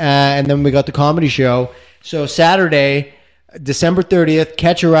festivities, and then we got the comedy show. So Saturday, December 30th,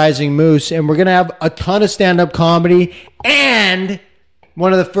 Catch a Rising Moose, and we're going to have a ton of stand-up comedy, and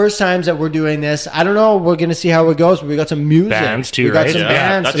one of the first times that we're doing this, I don't know, we're going to see how it goes, but we got some music. Bands too, we got right? some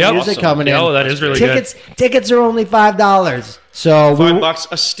bands, some music coming in. Oh, that is really good. Tickets are only $5. So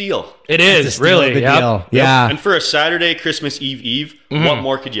 $5 a steal. It is, really. Deal. Yeah. And for a Saturday, Christmas Eve, what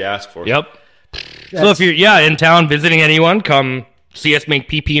more could you ask for? Yep. So if you're in town visiting anyone, come see us make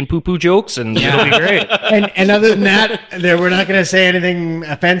pee-pee and poo-poo jokes, and it'll be great. And other than that, we're not going to say anything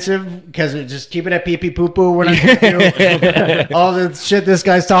offensive, because just keep it at pee-pee poo-poo. We're not going to do all the shit this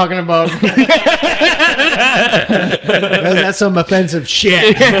guy's talking about. That's some offensive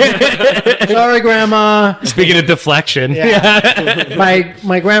shit. Sorry, Grandma. Speaking of deflection. Yeah.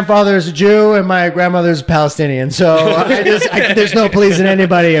 My grandfather is a Jew, and my grandmother's Palestinian. So there's no pleasing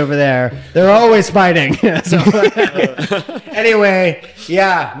anybody over there. They're always fighting. Anyway,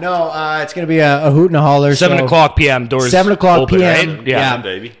 it's going to be a hoot and a holler. 7 o'clock p.m. Doors 7 o'clock open, p.m. Right? Yeah,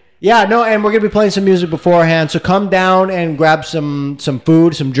 baby. Yeah, no, and we're going to be playing some music beforehand. So come down and grab some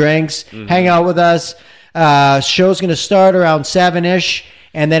food, some drinks, hang out with us. Show's going to start around 7-ish.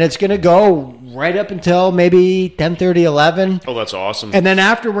 and then it's going to go right up until maybe 10:30, 11. Oh, that's awesome. And then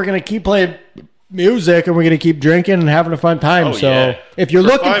after, we're going to keep playing music, and we're going to keep drinking and having a fun time. Oh, so yeah. if you're For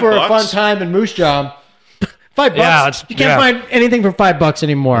looking for a $5? fun time in Moose Jaw, $5. Yeah, it's- You can't yeah. find anything for $5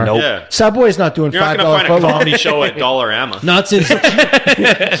 anymore. Nope. Yeah. Subway's not doing You're not $5 going to find a foot long. comedy show at Dollarama. Not since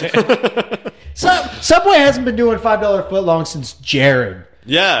Subway hasn't been doing $5 foot long since Jared.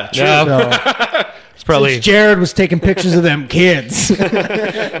 Yeah, true. Yeah. So, It's probably since Jared was taking pictures of them kids.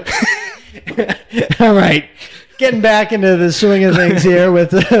 All right. Getting back into the swing of things here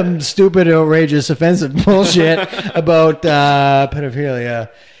with stupid, outrageous, offensive bullshit about pedophilia.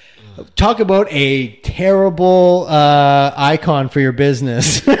 Talk about a terrible icon for your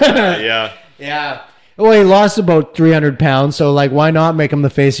business. Yeah. Yeah. Well, he lost about 300 pounds, so like, why not make him the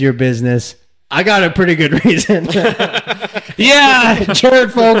face of your business? I got a pretty good reason. yeah.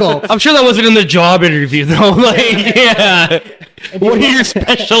 Jared Fogle. I'm sure that wasn't in the job interview though. Like, yeah. What are your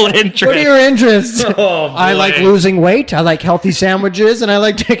special interests? What are your interests? Oh, boy. I like losing weight. I like healthy sandwiches, and I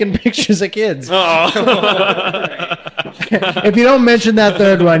like taking pictures of kids. If you don't mention that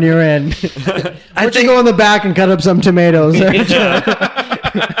third one, you're in. Why don't you go in the back and cut up some tomatoes?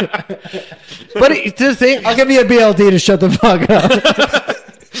 But the thing, I'll give you a BLT to shut the fuck up.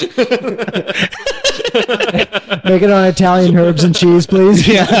 Make it on Italian herbs and cheese, please.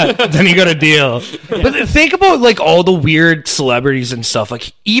 yeah, then you got a deal. But think about like all the weird celebrities and stuff.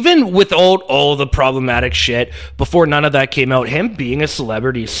 Like even without all the problematic shit, before none of that came out, him being a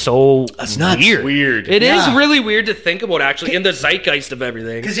celebrity is so nuts. weird. Weird. It is Yeah. really weird to think about actually in the zeitgeist of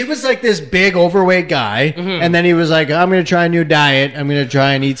everything. Because he was like this big, overweight guy, and then he was like, I'm going to try a new diet. I'm going to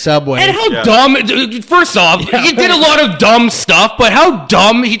try and eat Subway. And how Yeah. dumb! First off, he did a lot of dumb stuff, but how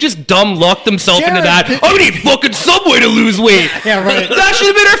dumb he just dumb lucked himself into Jared, that. I'm gonna eat fucking Subway to lose weight. Yeah, right. That should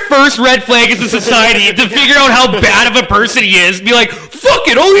have been our first red flag as a society to figure out how bad of a person he is. Be like, fuck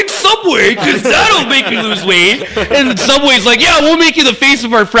it, I'll eat Subway because that'll make me lose weight. And Subway's like, yeah, we'll make you the face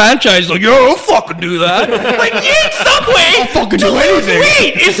of our franchise. Like, yeah, I'll fucking do that. Like, you eat Subway fucking to do lose anything.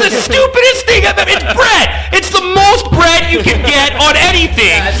 weight. It's the stupidest thing I've ever. It's bread. It's the most bread you can get on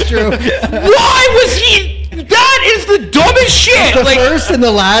anything. That's true. Why was he? That is the dumbest shit. The Like, first and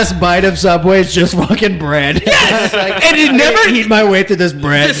the last bite of Subway is just fucking bread. Yes. Like, And it never- I eat my way through this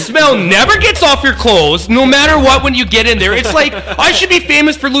bread. the smell never gets off your clothes, no matter what. When you get in there, it's like I should be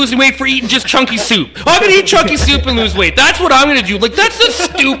famous for losing weight for eating just chunky soup. I'm gonna eat chunky soup and lose weight. That's what I'm gonna do. Like that's the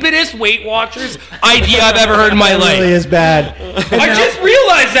stupidest Weight Watchers idea I've ever heard in my It life. really is bad. I just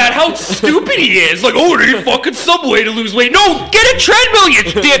realized that how stupid he is. Like, oh, they fucking Subway to lose weight. No, get a treadmill, you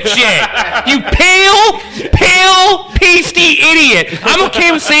dipshit. You pale, pasty idiot. I'm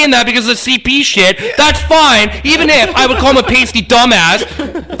okay with saying that because of the CP shit. That's fine. Even if I would call him a pasty dumbass,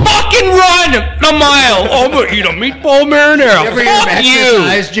 fucking run a mile. Oh, I'm gonna eat a meatball marinara. Ever hear of Fuck you.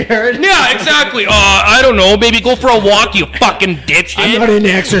 exercise, Jared? Yeah, exactly. I don't know. Maybe go for a walk, you fucking I'm dipshit. not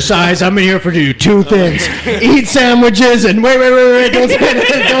into exercise. I'm in here for do two things: eat sandwiches and wait. Don't say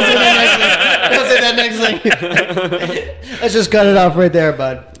that. Don't say that next thing. Don't say that next thing. Let's just cut it off right there,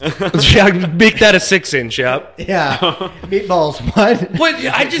 bud. Make that a 6-inch, yep. Yeah, meatballs. What? But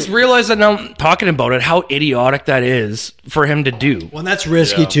I just realized that now I'm talking about it, how idiotic that is for him to do. Well, that's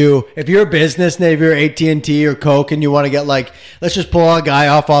risky Yeah. too. If you're a business, and if you're AT&T or Coke, and you want to get like, let's just pull a guy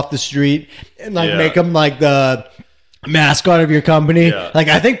off the street and like Yeah. make him like the mascot of your company. Yeah. Like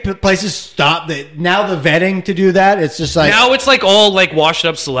I think places stop that now. The vetting to do that, it's just like Now it's like all like washed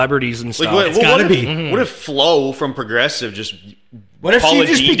up celebrities and Like, stuff. what, It's gotta what if, be. What if Flo from Progressive just what if Paula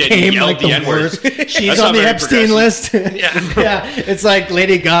she just Deen did became yell like the the N-word? worst? She's That's on not the very Epstein list. Yeah. Yeah, it's like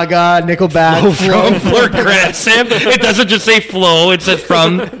Lady Gaga, Nickelback, from Progressive. It doesn't just say Flo, it says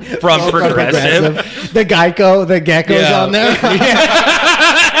from Progressive. The Gecko's Yeah. on there.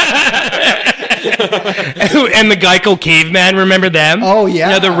 And the Geico caveman, remember them? Oh,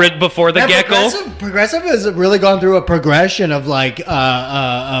 yeah. the rid before the Yeah, gecko. Progressive has really gone through a progression of like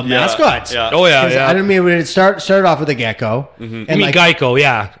mascots. Yeah. Oh yeah, 'Cause yeah. I don't mean it started off with a gecko. And I mean Geico,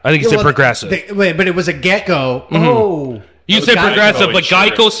 yeah. I think you said well, Progressive. wait, but it was a gecko. Oh, You It said was Progressive, Geico but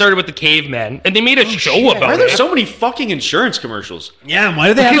insurance. Geico started with the cavemen, and they made a show shit. about Why are there it. so many fucking insurance commercials? yeah. Why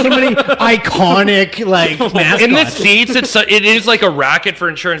do they have so many iconic like mascots? In the States, it is like a racket for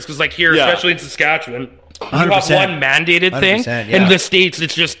insurance because, like here, Yeah. especially in Saskatchewan, you have 100%. one mandated thing. 100%, yeah. In the States,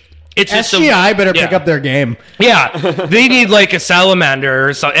 it's just SGI better pick yeah. up their game. Yeah, they need like a salamander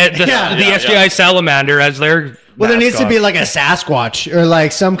or something. The Yeah. SGI salamander as their. Well, there needs to mascot. be like a Sasquatch or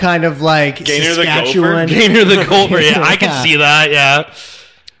like some kind of like Gainer the Saskatchewan. Gainer the Gopher. Yeah, I can Yeah. see that. Yeah.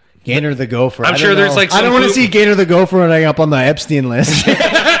 Gainer the Gopher. I'm I sure don't there's know. like I don't some want to group- see Gainer the Gopher running up on the Epstein list.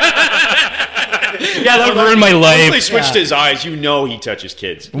 Yeah, that ruined my Once they life. switched his eyes, you know he touches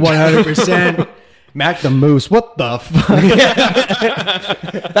kids. 100%. Mac the Moose. What the fuck?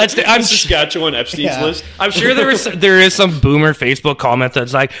 I'm Saskatchewan Epstein's Yeah. list. I'm sure there is some boomer Facebook comment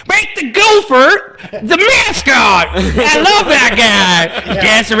that's like, make the gopher the mascot. I love that guy.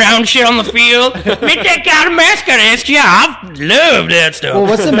 Dance around shit on the field. Make that guy the mascot. I love that stuff. Well,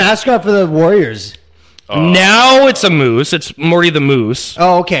 what's the mascot for the Warriors? Now it's a moose. It's Morty the Moose.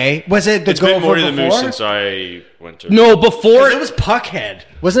 Oh, okay. Was it the It's been Gopher more than before? the moose since I went to. No, before. It was Puckhead,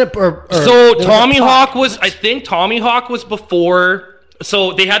 wasn't it? Or So there was a Tommy Puck. Hawk was, I think Tommy Hawk was before.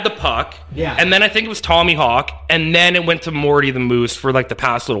 So they had the Puck, Yeah. and then I think it was Tommy Hawk, and then it went to Morty the Moose for like the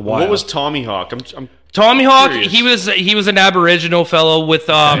past little while. What was Tommy Hawk? I'm Tommy Hawk? Curious. He was an Aboriginal fellow with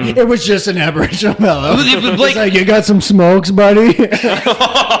It was just an Aboriginal fellow. It was It's like, you got some smokes, buddy?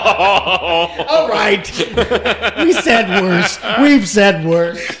 All right. We said worse. We've said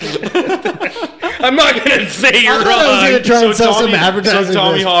worse. I'm not gonna say you're I thought I was wrong. gonna try and sell some advertising. So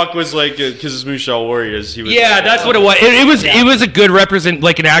Tommy for this. Hawk was like because his Montreal Warriors. He was Yeah, like, that's what it was. It was a good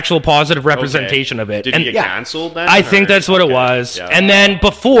like an actual positive representation of it. Did And he get canceled then? I think or- that's what it okay, was. yeah. And then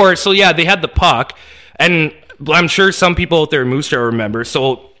before, so yeah, they had the Puck, and I'm sure some people out there in Moose Jaw remember.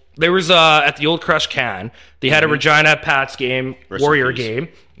 So there was at the old Crush Can, they had a Regina Pats game, Rest in Warrior peace. game.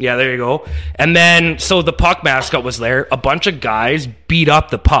 Yeah, there you go. And then so the Puck mascot was there. A bunch of guys beat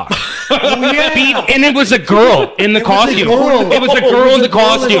up the Puck. And it was a girl in the costume. girl. It was a It girl was in a the girl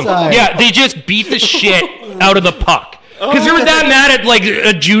costume. inside. Yeah, they just beat the shit out of the Puck. Because they were that mad at like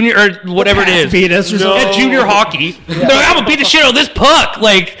a junior or whatever it is. Beat us or No. something. At junior hockey. They're like, I'm gonna beat the shit out of this Puck.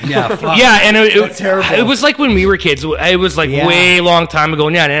 Like, Yeah, fuck. yeah, and That's terrible. it was like when we were kids. It was like Yeah. way long time ago.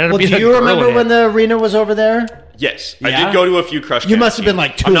 Yeah, and it ended up Well, being do a you girl remember in when it. the arena was over there? Yes, I Yeah? did go to a few Crush. You Camp must have been games.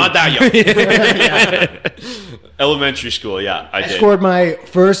 like 2. I'm not that young. Elementary school, yeah, I did. Scored my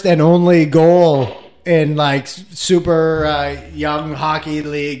first and only goal in like super young hockey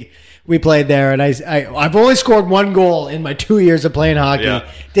league. We played there, and I've only scored 1 goal in my 2 years of playing hockey. Yeah.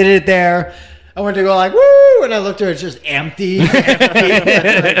 Did it there. I went to go like woo, and I looked at it, it's just empty.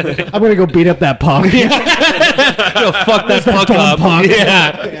 I'm gonna go beat up that Puck. Yo, fuck that Puck dumb up. Puck.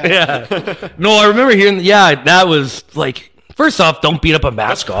 Yeah. No, I remember hearing. Yeah, that was like. First off, don't beat up a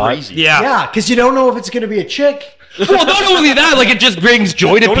mascot. crazy. Yeah. Yeah, because you don't know if it's gonna be a chick. Well, not only that, like it just brings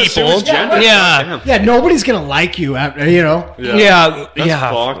joy to Don't assume people. his gender. Yeah. Damn. Yeah, nobody's gonna like you after Yeah.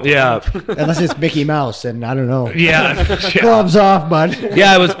 Yeah. fucked. Yeah. unless it's Mickey Mouse, and I don't know. Yeah. Gloves off, bud.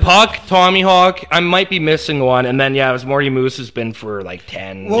 Yeah, it was Puck, Tommy Hawk. I might be missing one, and then it was Morty Moose has been for like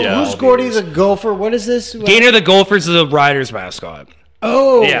 10. Well, Yeah. who's Gordy the Gopher? What is this? Gainer the Gophers is a Riders mascot.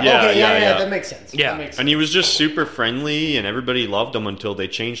 Oh, Yeah. okay, Yeah, yeah, yeah. that makes sense. Yeah. That makes sense. And he was just super friendly, and everybody loved him until they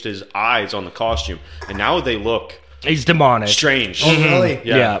changed his eyes on the costume, and now they look He's demonic. strange. Oh, really?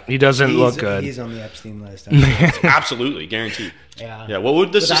 Yeah. He doesn't look good. He's on the Epstein list. Absolutely, guaranteed. Yeah. Yeah. What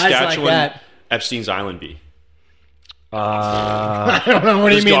would the With eyes like Saskatchewan that. Epstein's Island be? I don't know. What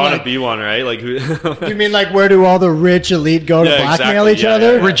do There's you mean? gotta Like, be one, right? Like who? you mean like where do all the rich elite go to Yeah, blackmail exactly. each Yeah,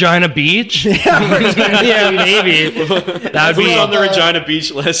 other? yeah, Regina Beach? yeah, maybe. That'd Who's be on the Regina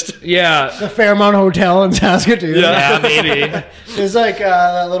Beach list? Yeah. The Fairmont Hotel in Saskatoon. Yeah, maybe. There's like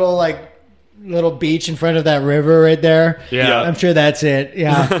that little beach in front of that river right there. Yeah. I'm sure that's it.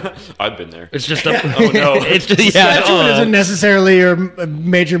 Yeah. I've been there. It's just a. Oh no. It's just, yeah. Saskatchewan isn't necessarily your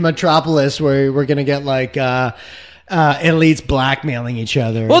major metropolis where we're gonna get like elites blackmailing each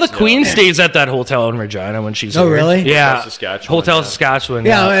other. Well, the Queen stays at that hotel in Regina when she's Oh, here. really? Yeah. Hotel Saskatchewan, Hotel yeah. Saskatchewan.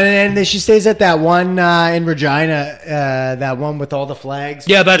 yeah, and then she stays at that one in Regina, that one with all the flags.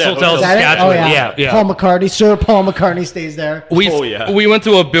 Yeah, that's Yeah, Hotel Is that it? Saskatchewan. Oh, Yeah, yeah. Paul McCartney, Sir Paul McCartney stays there. Oh, yeah. We went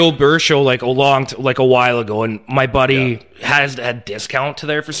to a Bill Burr show like a while ago, and my buddy had discount to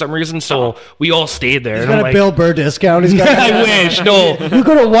there for some reason, so we all stayed there. He's and got I'm a like, Bill Burr discount. He's got I wish. No, You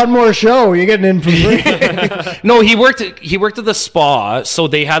go to one more show, you're getting in for free. no. He worked at the spa, so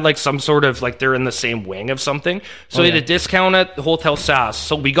they had like some sort of like they're in the same wing of something. So they had a discount at the Hotel Sass,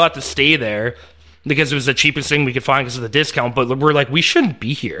 so we got to stay there. Because it was the cheapest thing we could find because of the discount, but we're like, we shouldn't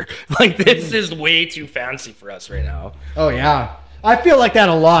be here. Like, this is way too fancy for us right now. Oh yeah, I feel like that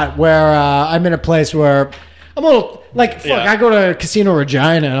a lot. Where I'm in a place where I'm a little like, fuck. Yeah. I go to Casino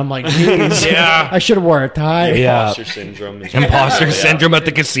Regina and I'm like, geez, Yeah. I should have wore a tie. Yeah. Imposter syndrome. is- Imposter Yeah. syndrome at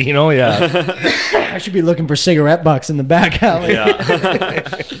the casino, yeah. I should be looking for cigarette bucks in the back alley.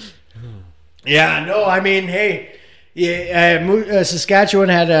 Yeah. Yeah, no, I mean, hey, Saskatchewan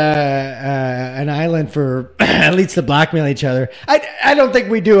had an island for elites to blackmail each other. I don't think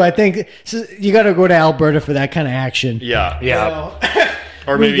we do. I think you got to go to Alberta for that kind of action. Yeah. Yeah.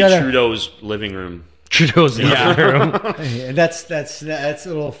 Or We maybe gotta- Trudeau's living room. Trudeau's in the room. That's a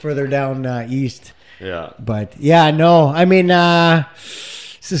little further down east. Yeah. But yeah, no, I mean,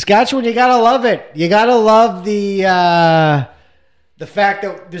 Saskatchewan, you gotta love it. You gotta love the fact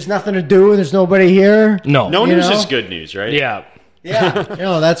that there's nothing to do and there's nobody here. No. No You news know? is good news, right? Yeah. Yeah,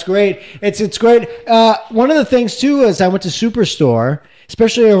 no, that's great. It's great. One of the things too is I went to Superstore,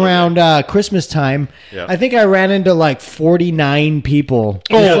 especially around Christmas time. Yeah. I think I ran into like 49 people.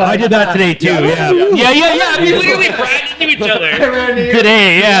 Oh, I did that today too. Yeah. Yeah. We literally ran into each other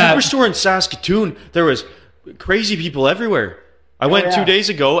today. Yeah. Superstore in Saskatoon, there was crazy people everywhere. I went yeah. 2 days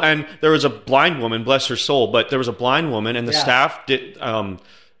ago, and there was a blind woman, bless her soul, but there was a blind woman, and the staff did.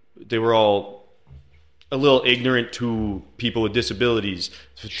 They were all a little ignorant to people with disabilities,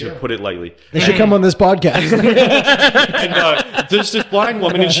 to put it lightly. They should come on this podcast. And there's this blind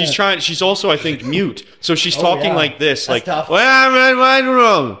woman, and she's also, I think, mute. So she's talking yeah. like this, That's tough. well, I'm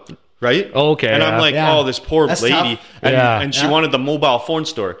wrong. Right? Okay, And I'm yeah. like, Yeah. oh, this poor That's lady. tough. And she wanted the mobile phone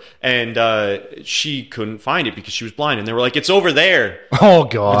store. And she couldn't find it because she was blind. And they were like, it's over there. Oh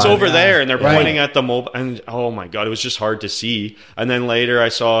God. It's over there. And they're Right. pointing at the mobile. And oh my God, it was just hard to see. And then later I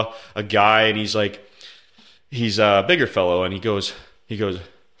saw a guy, and he's a bigger fellow. And he goes,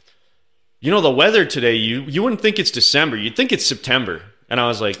 you know, the weather today, you wouldn't think it's December. You'd think it's September. And I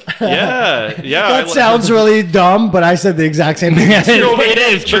was like, yeah. That sounds really dumb, but I said the exact same thing. It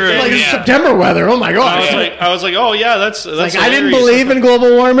is true. Like it's Yeah. September weather. Oh my I gosh. was like, oh yeah, that's Like I didn't hilarious. believe in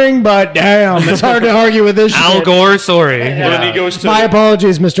global warming, but damn, it's hard to argue with this Al shit. Gore, sorry. But then he goes to My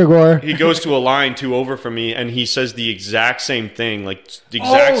apologies, Mr. Gore. he goes to a line two over from me, and he says the exact same thing, like the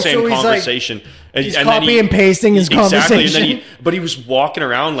exact Oh, same so he's like- conversation. He's then copy and pasting his exactly, conversation. And then but he was walking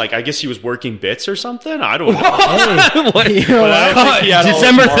around like I guess he was working bits or something. I don't know. What? You know But I what? don't think he had all his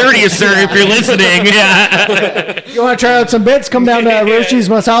December marbles. 30th, sir, if you're listening. Yeah. You want to try out some bits? Come down to Roshi's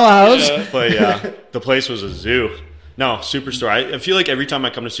Masala House. But yeah, the place was a zoo. No, Superstore. I feel like every time I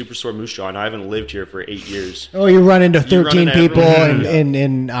come to Superstore Moose Jaw, and I haven't lived here for 8 years. Oh, you run into run 13 into people everyone.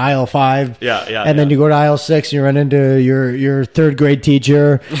 in aisle 5. Yeah, And then you go to aisle 6 and you run into your third grade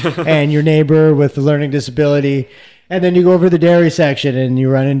teacher and your neighbor with a learning disability. And then you go over to the dairy section and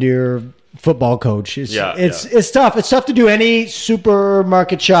you run into your football coach. It's tough. It's tough to do any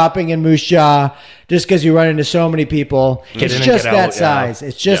supermarket shopping in Moose Jaw just because you run into so many people. Get It's in and just get that out, yeah. size.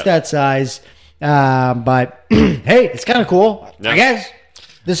 It's just Yeah. that size. But hey, it's kind of cool. Yeah. I guess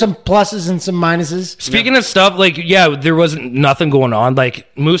there's some pluses and some minuses. Speaking of stuff, like, yeah, there wasn't nothing going on. Like,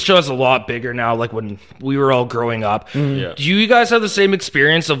 Moose Jaw is a lot bigger now, like when we were all growing up. Yeah. Do you guys have the same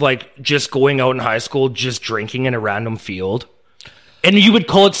experience of, like, just going out in high school, just drinking in a random field? And you would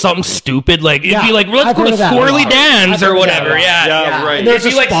call it something stupid, like it'd Yeah, be like, let's I've go heard to of that. Squirrely I've Dan's heard or of that. whatever. Yeah, Yeah, right. And there's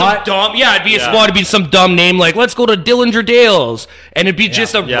It'd be a like spot. some dumb, it'd be a Yeah. spot, it'd be some dumb name, like let's go to Dillinger Dale's, and it'd be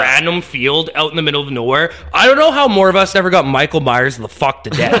just a Yeah. random field out in the middle of nowhere. I don't know how more of us ever got Michael Myers the fuck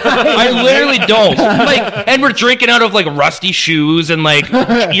to death. I literally don't. Like, and we're drinking out of like rusty shoes, and like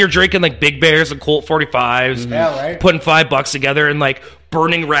you're drinking like Big Bears and Colt 45s, Yeah, right. putting $5 together and like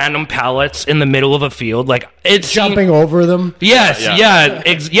burning random pallets in the middle of a field. Like it's Jumping over them. Yes,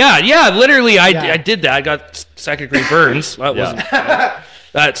 Yeah. yeah, Literally, I Yeah. did that. I got second-degree burns. That wasn't.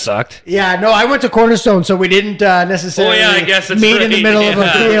 That sucked. Yeah, no, I went to Cornerstone, so we didn't necessarily Oh, yeah, I guess that's meet in the right. middle of a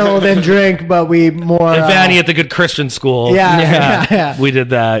Yeah. field and drink, but we more. And Vanny at the Good Christian School. Yeah. We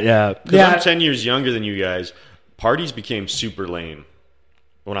did that. Yeah. Because Yeah. I'm 10 years younger than you guys. Parties became super lame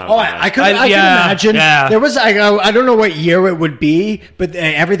when I was Oh, in high I school. could yeah, imagine. yeah. There was I don't know what year it would be, but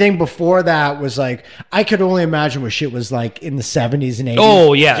everything before that was like I could only imagine what shit was like in the 70s and 80s.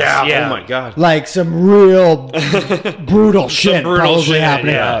 Oh yes, Yeah, yeah. oh my God. Like some real brutal shit brutal probably shit,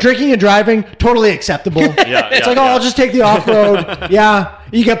 happening. yeah. Drinking and driving, totally acceptable. It's like, oh, I'll just take the off road. Yeah,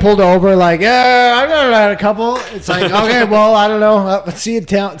 you get pulled over. Like, yeah, I've never had a couple. It's like, okay, well, I don't know. See you,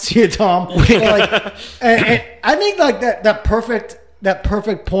 Tom. Like, and I think like that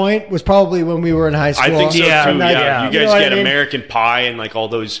perfect point was probably when we were in high school. I think so Yeah, too. yeah. Yeah, you You know guys what I get mean? American Pie and like all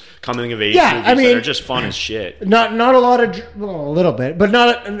those coming of age Yeah, movies I mean- that are just fun as shit. Not a lot of well, a little bit, but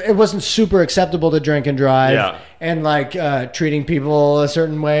not. It wasn't super acceptable to drink and drive, Yeah. and like treating people a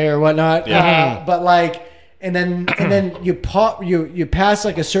certain way or whatnot. Yeah. But like, and then you pass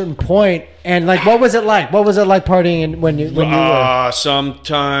like a certain point, and like, what was it like? What was it like partying when you were?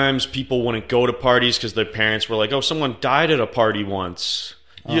 Sometimes people wouldn't go to parties because their parents were like, "Oh, someone died at a party once."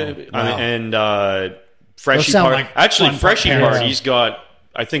 Yeah, wow. and freshie sound party. like Actually, fun freshie parents. parties got.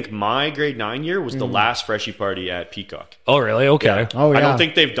 I think my grade 9 year was the last freshie party at Peacock. Oh really? Okay. Oh yeah. I don't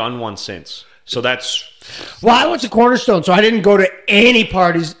think they've done one since. So that's Well, I went to Cornerstone, so I didn't go to any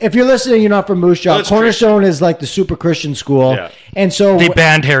parties. If you're listening, you're not from Moose Jaw. That's Cornerstone is like the super Christian school, Yeah. and so They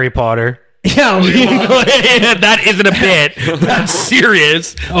banned Harry Potter. Yeah. That isn't a bit. That's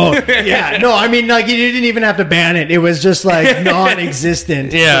serious. Oh, yeah. No, I mean, like, you didn't even have to ban it. It was just, like,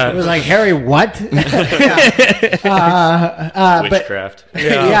 non-existent. Yeah. It was like, Harry, what? Yeah. Witchcraft.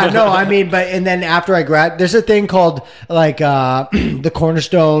 Yeah, no, I mean, and then after I there's a thing called, like, the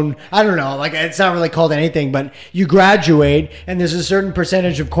Cornerstone, I don't know, like, it's not really called anything, but you graduate, and there's a certain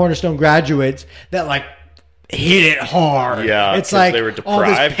percentage of Cornerstone graduates that, like, hit it hard. Yeah, it's 'cause like they were all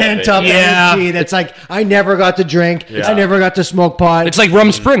deprived this of pent it. up Yeah. energy that's like, I never got to drink, I never got to smoke pot. It's like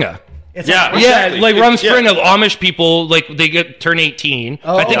Rumspringa. It's Yeah. like, Yeah, Exactly. like Yeah. Rumspringa, Amish people, like they turn 18.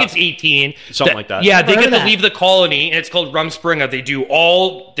 Oh. I think Yeah. it's 18. Something like that. Yeah, they Heard get of to that. leave the colony, and it's called Rumspringa. They do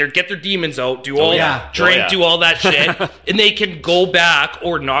get their demons out, do all yeah. drink, Oh, yeah. do all that shit, and they can go back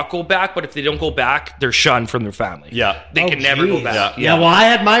or not go back. But if they don't go back, they're shunned from their family. Yeah. they can never go geez. back. Yeah, well, I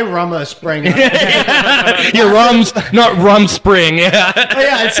had my Rumma spring. Your Rums, not Rumspring. Yeah. Oh,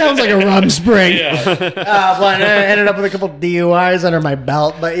 yeah, it sounds like a rum spring. But I ended up with a couple DUIs under my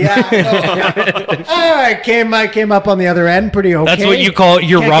belt. But yeah, I came up on the other end pretty okay. That's what you call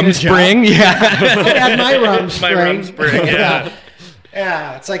your Can't get a job. Rumspring. Yeah. I had my rum spring. My Rumspring, yeah.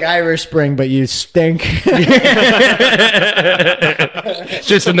 Yeah, it's like Irish Spring, but you stink.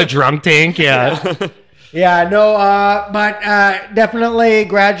 Just in the drunk tank. Yeah. Yeah, no, but definitely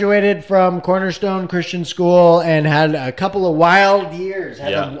graduated from Cornerstone Christian School and had a couple of wild years,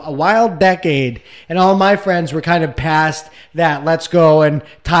 had a wild decade. And all my friends were kind of past that, let's go and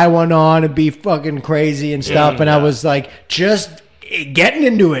tie one on and be fucking crazy and stuff. And I was like, just getting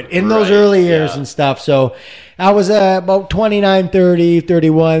into it in those Right, early years yeah. and stuff. So I was about 29, 30,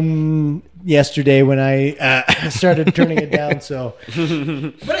 31 yesterday when I started turning it down. So,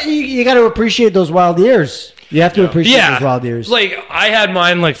 but you got to appreciate those wild years. You have to appreciate Yeah. those wild years. Like I had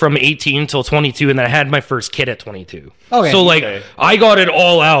mine like from 18 till 22, and then I had my first kid at 22. Okay. So like Okay. I got it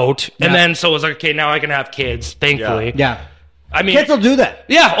all out, and Yeah. then so it was like, okay, now I can have kids. Thankfully. Yeah, I mean, kids will do that.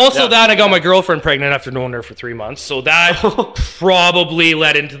 yeah. Also, Yeah. that I got my girlfriend pregnant after knowing her for 3 months, so that probably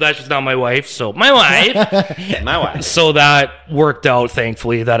led into that. She's not my wife, so my wife. My wife. So that worked out,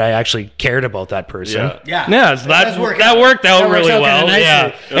 thankfully, that I actually cared about that person. Yeah. Yeah. So does work that out. worked out That works really out kinda well. nicely.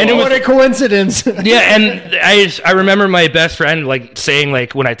 Yeah. And what a coincidence. Yeah, and I remember my best friend like saying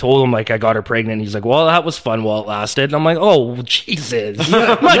like when I told him like I got her pregnant, he's like, "Well, that was fun while it lasted." And I'm like, "Oh, Jesus,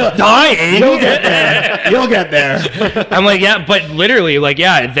 I'm not dying." You'll get there. You'll get there. I'm like, "Yeah," but literally, like,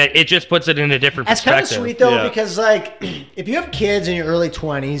 yeah, that it just puts it in a different That's kind perspective. of sweet though, Yeah. because like if you have kids in your early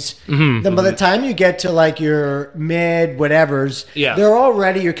 20s, Mm-hmm. then by the time you get to like your mid whatevers, Yeah.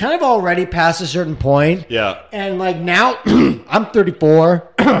 you're kind of already past a certain point. Yeah. And like now, I'm 34.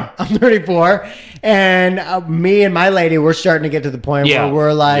 I'm 34, and me and my lady, we're starting to get to the point Yeah. where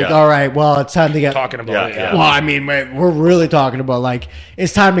we're like, Yeah. all right, well, it's time to get Talking about Yeah, it, yeah. yeah. Well, I mean, we're really talking about like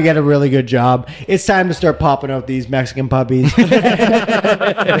it's time to get a really good job. It's time to start popping out these Mexican puppies,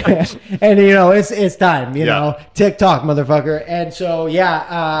 and you know it's time. You Yeah. know, TikTok, motherfucker. And so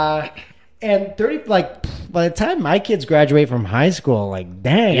and 30 like by the time my kids graduate from high school, like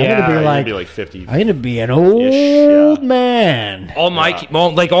dang, Yeah, I'm You're gonna gonna be be like like 50. I'm gonna be an old yeah. man. All my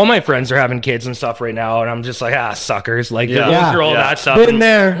all my friends are having kids and stuff right now, and I'm just like, suckers. Like they're Yeah. going through all Yeah. that stuff. Been And-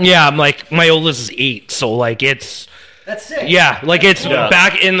 there. Yeah, I'm like my oldest is 8, so like it's That's sick. yeah, like it's Yeah.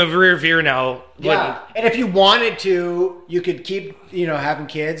 back in the rear view now. Yeah, and if you wanted to, you could keep, having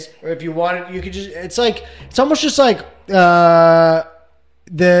kids, or if you wanted, you could just. It's almost just like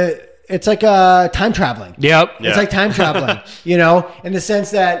it's like time traveling. Yep. It's like time traveling, in the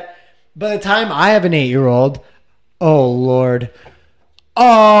sense that by the time I have an 8-year-old, oh Lord.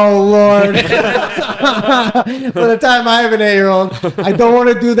 By the time I have an 8-year-old, I don't want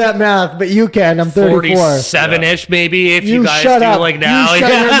to do that math, but you can. I'm 34. 47-ish maybe if you, guys shut do up. like now. You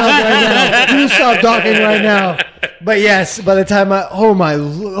shut your mouth right now. You stop talking right now. But yes, by the time wow.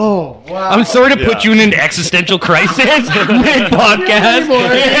 I'm sorry to put you in an existential crisis mid-podcast.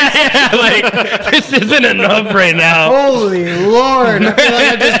 Like, this isn't enough right now. Holy Lord. I feel like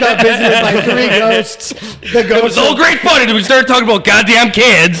I just got visited by 3 ghosts. The It ghosts. was all great fun until we started talking about goddamn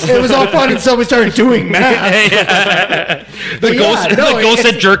kids. It was all fun until we started doing math. The yeah, no, ghost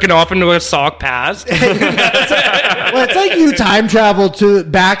said jerking off into a sock pass. Well, it's like you time travel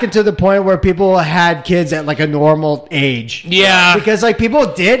back into the point where people had kids at like a normal age. Yeah. Because like people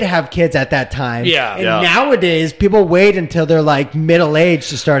did have kids at that time. Yeah. And Yeah. nowadays people wait until they're like middle age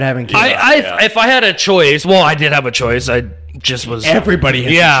to start having kids. If I had a choice, well, I did have a choice. I just was Everybody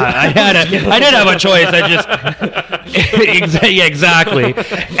has I did have a choice. I just yeah, exactly.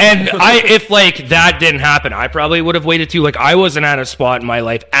 And if like that didn't happen, I probably would have waited too. Like I wasn't at a spot in my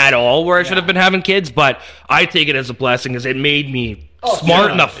life at all where I should have been having kids, but I take it as a blessing because it made me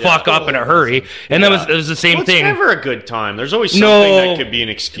smarten the fuck up in a hurry. And that was the same Well, thing. It's never a good time. There's always something that could be an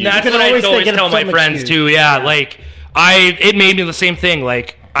excuse. That's can what I always always think of tell my some friends excuse. too. Yeah, like it made me the same thing.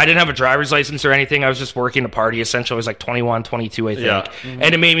 Like I didn't have a driver's license or anything. I was just working a party. Essentially, I was like 21, 22, I think. Yeah.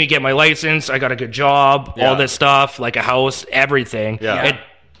 And it made me get my license. I got a good job, all this stuff, like a house, everything. Yeah.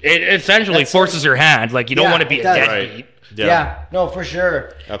 It essentially forces your hand. Like you don't Yeah, want to be it a does. deadbeat. Right. Yeah, no, for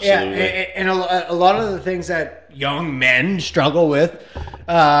sure. Absolutely. Yeah, and a lot of the things that young men struggle with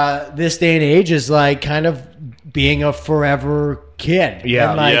this day and age is like kind of being a forever kid. Yeah.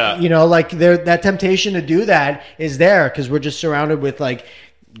 and like, Yeah. you know, like that temptation to do that is there because we're just surrounded with like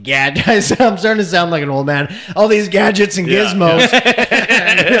gadgets. I'm starting to sound like an old man. All these gadgets and Yeah, gizmos.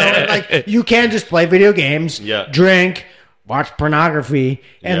 You know, and, like you can just play video games, Yeah. drink, watch pornography,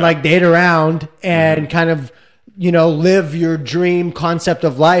 and Yeah. like date around and kind of, you know, live your dream concept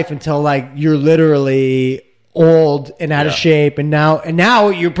of life until like you're literally old and out of Yeah. shape. And now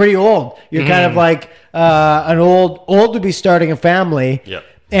you're pretty old. You're kind of like an old to be starting a family. Yeah.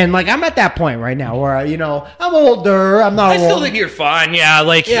 And like I'm at that point right now where you know I'm older. I'm not I old. still think you're fine. Yeah,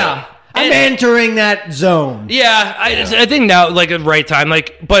 like yeah. I'm And- entering that zone. Yeah, I think now, like, the right time,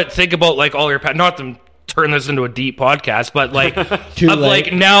 like, but think about, like, all your, not to turn this into a deep podcast, but, like, Too of, late.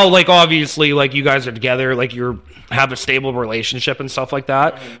 like, now, like, obviously, like, you guys are together, like, have a stable relationship and stuff like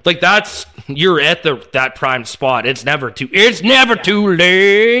that. Like, you're at that prime spot. It's never too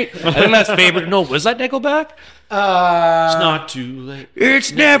late. I think that's favorite. No, was that Nickelback? It's not too late.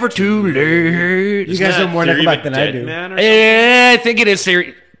 It's never too late. You guys know more Theory of Nickelback a than I Dead do. Man or something? I think it is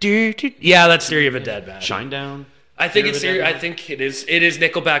Theory. Yeah, that's Theory of a Dead Man. Shine Down. I think it's Theory of a I Dead think it is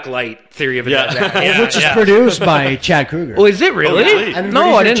Nickelback Light Theory of a Yeah. Dead Man. Yeah, Which is yeah. produced by Chad Kruger. Oh, is it really? really? I'm No, pretty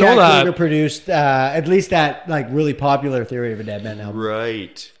I sure didn't Chad know that. Kruger produced at least that like really popular Theory of a Dead Man album.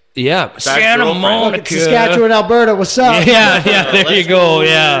 Right. Yeah, Santa girlfriend. Monica. Saskatchewan, Alberta, what's up? Yeah, there you go.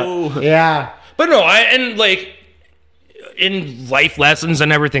 Yeah, Yeah. but no, and like in life lessons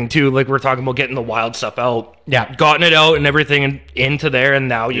and everything too. Like we're talking about getting the wild stuff out. Yeah. gotten it out and everything into there, and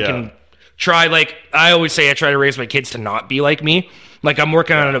now you Yeah. can try. Like I always say, I try to raise my kids to not be like me. Like I'm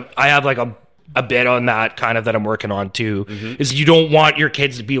working on I have like a bit on that kind of that I'm working on too. Is you don't want your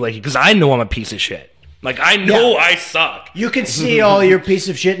kids to be like you because I know I'm a piece of shit. Like I know Yeah. I suck. You can see all your piece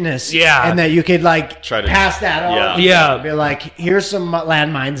of shitness. Yeah. And that you could like Try to- pass that on. Yeah. Yeah. Be like, here's some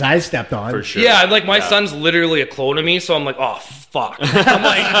landmines I stepped on. For sure. Yeah, like my son's literally a clone of me, so I'm like, oh fuck. I'm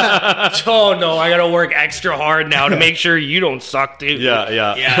like, oh no, I gotta work extra hard now to make sure you don't suck, dude. Yeah.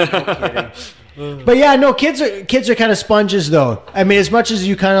 Yeah. But yeah, no, kids are kind of sponges though. I mean, as much as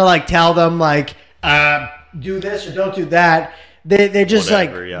you kind of like tell them like, do this or don't do that, they just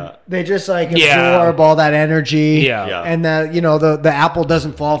Whatever, like yeah. they just like Yeah. absorb all that energy. Yeah. Yeah. And the you know the apple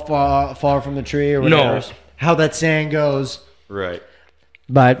doesn't fall far from the tree or whatever. No. How that saying goes. Right.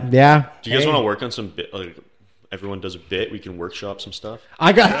 But yeah. Do you guys want to work on some bit? Like, everyone does a bit. We can workshop some stuff.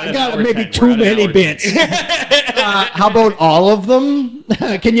 I got We're maybe at too an many hour. bits. How about all of them?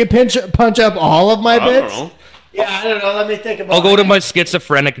 Can you punch up all of my I don't bits? know. Yeah, I don't know. Let me think about I'll go to my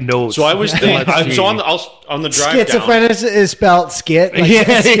schizophrenic notes. So I was thinking. Let's So see. on the drive down. Schizophrenic is spelled skit. Like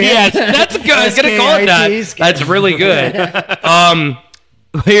Yeah, skit. yes, that's good. I was gonna call it that. SKIT, skit. That's really good.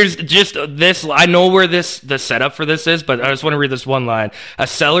 Here's just this. I know where the setup for this is, but I just want to read this one line. A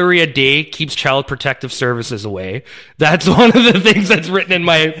celery a day keeps Child Protective Services away. That's one of the things that's written in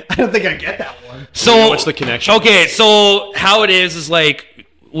my. I don't think I get that one. So What's the connection? Okay, so how it is like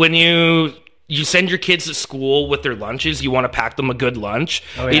when you send your kids to school with their lunches, you want to pack them a good lunch.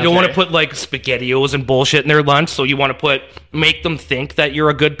 Oh, yeah, you don't want to okay. put like SpaghettiOs and bullshit in their lunch, so you want to make them think that you're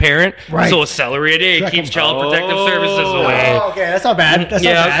a good parent. Right. So a celery a day Track keeps 'em. Child Protective Services away. Oh, okay, that's not bad. That's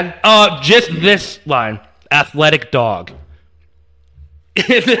not bad. Just this line: athletic dog.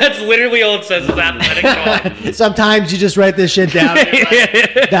 That's literally all it says is athletic dog. Sometimes you just write this shit down.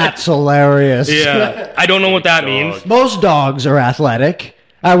 That's hilarious. Yeah, I don't know what that means. Most dogs are athletic.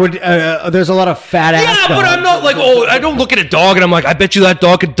 I would. There's a lot of fat ass. Yeah, but dogs. I'm not like, oh, I don't look at a dog and I'm like, I bet you that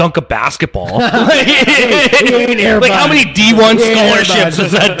dog could dunk a basketball. like, ain't here, like, how bud. many D1 He ain't here, scholarships bud.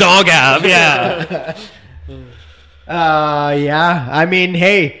 does that dog have? Yeah. Yeah. I mean,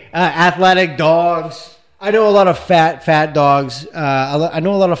 hey, athletic dogs. I know a lot of fat dogs. I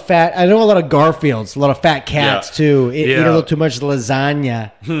know a lot of Garfields, a lot of fat cats Yeah. too. Eat a Yeah. little too much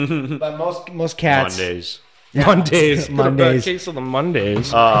lasagna. But most cats. Mondays. Mondays. Mondays. Case of the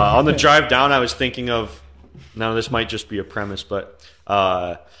Mondays. On the drive down, I was thinking of. Now this might just be a premise, but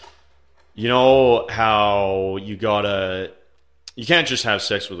you know how you can't just have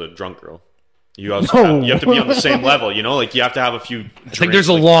sex with a drunk girl. You also you have to be on the same level, you know, like you have to have a few drinks. I think there's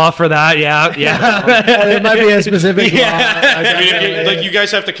a law for that. Yeah. There might be a specific law. I mean, like you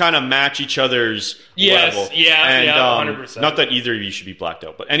guys have to kind of match each other's Yes, level. yeah, and, yeah, 100%. Not that either of you should be blacked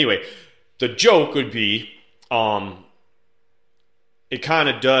out, but anyway, the joke would be, it kind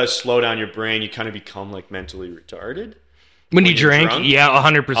of does slow down your brain. You kind of become like mentally retarded When you you're drink, drunk. yeah,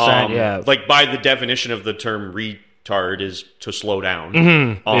 100%. Yeah. Like by the definition of the term retard is to slow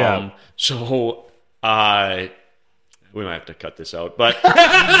down. yeah. So, we might have to cut this out, but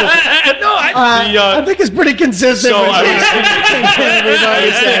I think it's pretty consistent. so with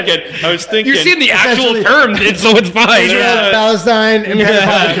I was thinking. You're seeing the actual Essentially- term, so it's fine. Israel, Yeah. Palestine, and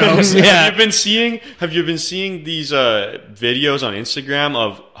jokes. Yeah. Have you been seeing these videos on Instagram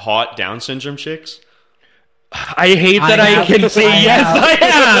of hot Down syndrome chicks? I hate that I I, have- can say I yes, have. I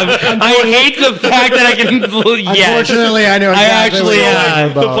have. I hate the fact that I can. Yes. Unfortunately, I know exactly actually what you're have.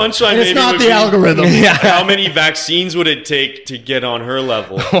 talking about. The punchline And it's maybe not would the be- algorithm. Yeah. How many vaccines would it take to get on her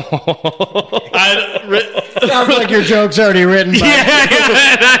level? Sounds like your joke's already written. But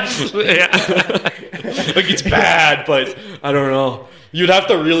Yeah, that's, yeah. Like it's bad, but I don't know. You'd have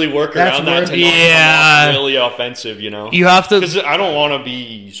to really work That's around that worth- to not Yeah. come off really offensive, you know? You have to. Because I don't want to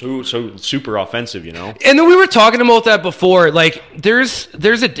be so super offensive, you know? And then we were talking about that before. Like, there's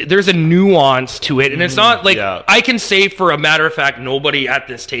a nuance to it, and it's not like yeah. I can say for a matter of fact, nobody at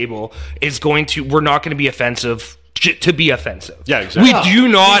this table is going to. We're not going to be offensive to be offensive. Yeah, exactly. We do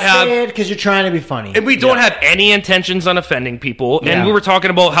not have. because you're trying to be funny. And we don't have any intentions on offending people. Yeah. And we were talking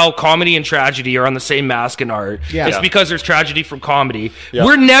about how comedy and tragedy are on the same mask in art. Yeah. It's Yeah. because there's tragedy from comedy. Yeah.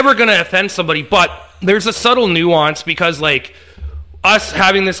 We're never going to offend somebody, but there's a subtle nuance because, like, us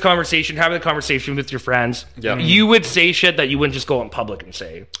having the conversation with your friends, Yeah. you would say shit that you wouldn't just go out in public and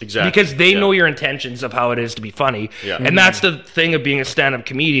say. Exactly. Because they Yeah. know your intentions of how it is to be funny. Yeah. And that's the thing of being a stand-up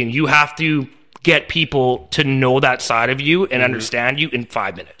comedian. You have to get people to know that side of you and understand you in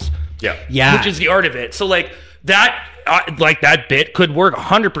 5 minutes. Yeah. yeah. Which is the art of it. So that that bit could work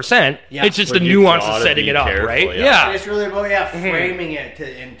 100%. Yeah. It's just But the you nuance of gotta setting be it up, careful, right? yeah. It's really about framing it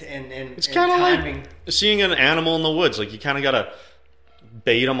and It's kind of like seeing an animal in the woods. Like, you kind of got to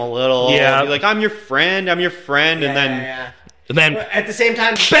bait them a little. Yeah. Be like, I'm your friend, and then... And then at the same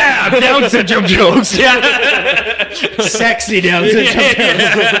time, bam, Down syndrome jokes. Yeah. sexy Down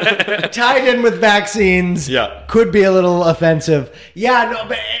syndrome tied in with vaccines. Yeah. could be a little offensive. Yeah, no,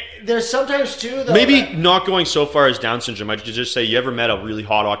 but there's sometimes too though. Maybe not going so far as Down syndrome. I could just say, you ever met a really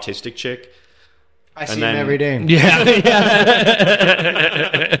hot autistic chick? I see and them then- every day. Yeah.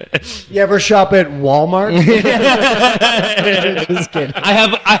 You ever shop at Walmart? Just kidding.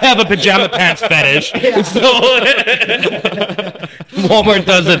 I have a pajama pants fetish. So Walmart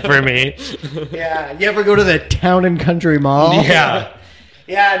does it for me. Yeah. You ever go to the Town and Country Mall? Yeah.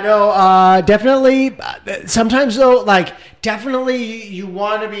 Yeah, no, definitely. Sometimes, though, like, definitely you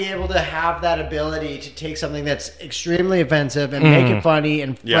want to be able to have that ability to take something that's extremely offensive and make it funny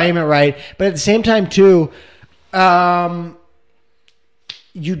and frame it right. But at the same time, too,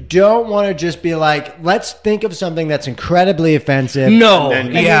 you don't want to just be like, let's think of something that's incredibly offensive. No.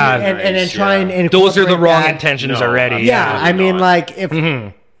 And then- yeah. And then try and Those are the incorporate wrong that. intentions No, already. Yeah, I mean, not. like if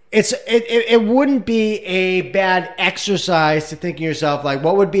it wouldn't be a bad exercise to think of yourself like,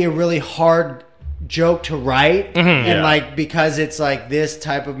 what would be a really hard joke to write, and Yeah. like because it's like this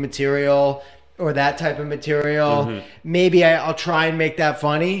type of material or that type of material, maybe I'll try and make that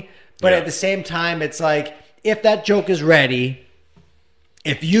funny. But Yeah. at the same time, it's like if that joke is ready,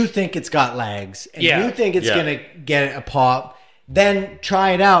 if you think it's got legs and Yeah. you think it's Yeah. gonna get a pop, then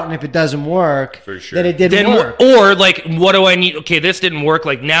try it out. And if it doesn't work, For sure. then it didn't Then work. or like, what do I need? Okay, this didn't work.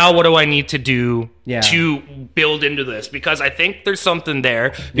 Like, now what do I need to do Yeah. to build into this? Because I think there's something there.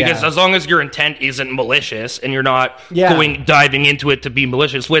 Because Yeah. as long as your intent isn't malicious and you're not Yeah. diving into it to be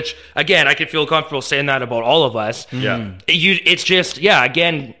malicious, which again, I could feel comfortable saying that about all of us. Yeah. It's just, yeah,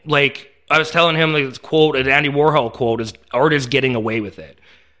 again, like I was telling him, like, this quote, an Andy Warhol quote, is art is getting away with it.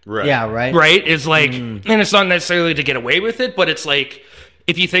 Right. Yeah, right. Right? Is like, and it's not necessarily to get away with it, but it's like,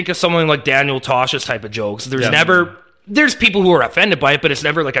 if you think of someone like Daniel Tosh's type of jokes, there's people who are offended by it, but it's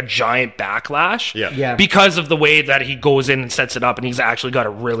never like a giant backlash. Yeah. Yeah. Because of the way that he goes in and sets it up, and he's actually got a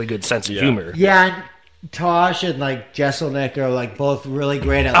really good sense of humor. Yeah, Tosh and like Jesselnick are like both really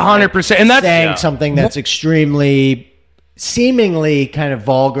great at 100%, and that's saying Yeah. something that's extremely seemingly kind of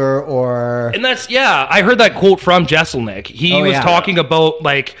vulgar or And that's I heard that quote from Jesselnick. He was talking about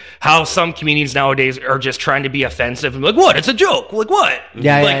like how some comedians nowadays are just trying to be offensive and like, what? It's a joke. Like what?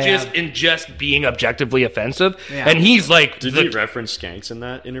 Just being objectively offensive. Yeah. And he's like, Did he reference skanks in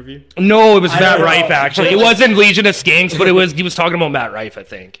that interview? no, it was Matt don't Rife know. actually. It wasn't Legion of Skanks, but he was talking about Matt Rife, I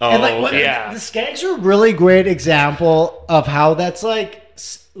think. Oh, And like, yeah. the Skanks are a really great example of how that's like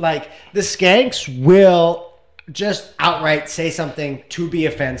the Skanks will just outright say something to be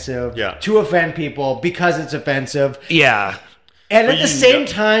offensive, to offend people because it's offensive. Yeah. And at But the same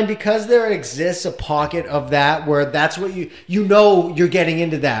time, because there exists a pocket of that where that's what you're getting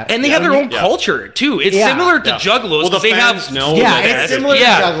into that. And they have their own culture too. It's similar to Juggalos. Well, the they fans have, know. Yeah, that it's that's- similar to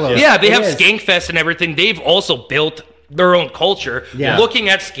Juggalos. Yeah, they It have is. Skankfest and everything. They've also built their own culture. Yeah. Looking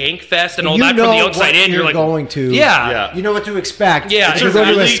at Skankfest and all You that from know the outside what in, you're like, going to. yeah. You know what to expect. Yeah, if It's you a go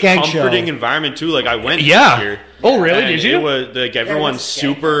to a really skank show. comforting environment too. Like I went Yeah. this year. Oh, really? and Did you? It was like everyone's that's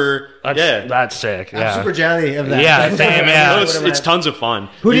super. That's sick. Yeah. I'm super jelly of that. Yeah, That's same, what yeah. I- It's tons of fun.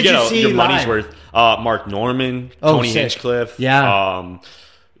 Who did get you see your money's live? worth. Mark Norman, Oh, Tony sick. Hinchcliffe. Yeah.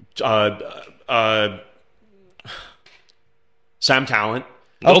 Sam Talent.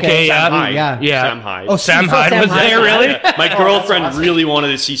 Okay, Sam yeah. Hyde. Yeah. Sam Hyde. Oh, Sam you saw Hyde was there, really? Yeah. My that's girlfriend awesome. really wanted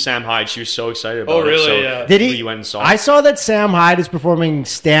to see Sam Hyde. She was so excited about it. really? So Yeah. Did he? We went and saw I it. saw that Sam Hyde is performing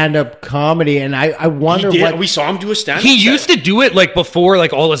stand-up comedy, and I wonder He did. what We saw him do a stand-up. He set. used to do it like before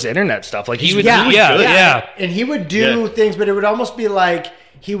like all this internet stuff. Like he would Yeah, yeah. And he would do Yeah. things, but it would almost be like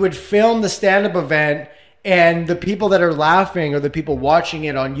he would film the stand-up event, and the people that are laughing are the people watching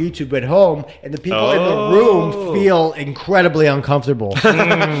it on YouTube at home, and the people in the room feel incredibly uncomfortable.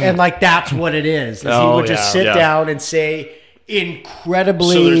 And like that's what it is. He Oh, would just yeah. sit Yeah. down and say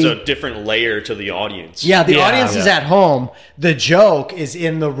incredibly. So there's a different layer to the audience. Yeah, the Yeah. audience is at home. The joke is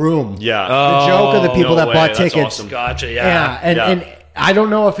in the room. Yeah. The joke of the people no that way. bought That's tickets. awesome. Gotcha, Yeah, and, Yeah. and I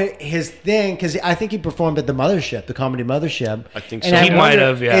don't know if his thing, because I think he performed at the Mothership, the Comedy Mothership. I think And so. He wonder, might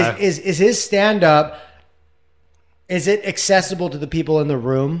have, yeah. Is his stand-up, is it accessible to the people in the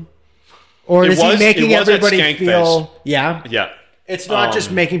room? Or It is was- he making it was at everybody Skankfest. feel... Yeah? Yeah. It's not just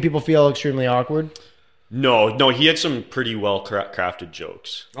making people feel extremely awkward? No, he had some pretty well crafted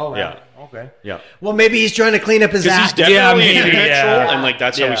jokes. Oh, yeah. Okay. Yeah. Well, maybe he's trying to clean up his Because he's act. definitely maybe, internet yeah. troll, and like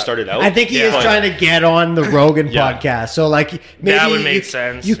that's how Yeah. he started out. I think he is But- trying to get on the Rogan Yeah. podcast. So, like, maybe That would make you,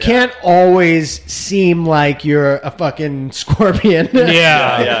 sense, You yeah. can't always seem like you're a fucking scorpion.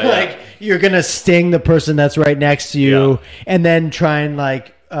 Yeah. Yeah. Like, you're going to sting the person that's right next to you and then try and,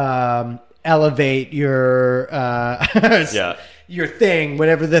 like, elevate your your thing,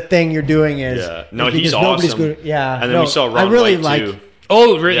 whatever the thing you're doing is. Yeah. No, Because he's nobody's awesome. good- yeah. And then no, we saw I Ron really White like. too.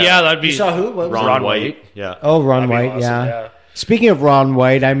 Oh, Yeah. that'd be. You saw who? What was Ron it? White. Yeah. Oh, Ron That'd be White, awesome, yeah. yeah. Speaking of Ron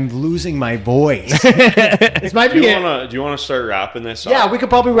White, I'm losing my voice. This might Do be you it. want to start wrapping this up? Yeah, we could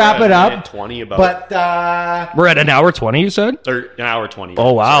probably wrap We're it at up. minute 20 about But We're at an hour 20, you said? or an hour 20.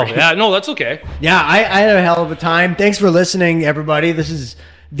 Oh, wow. Sorry. Yeah, no, that's okay. yeah, I had a hell of a time. Thanks for listening, everybody. This is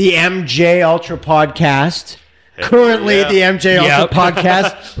the MJ Ultra Podcast. Currently, yeah. the MJ Ultra Yep.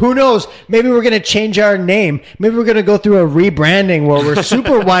 Podcast. Who knows? Maybe we're going to change our name. Maybe we're going to go through a rebranding where we're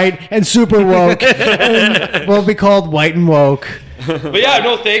super white and super woke. And we'll be called White and Woke. But yeah,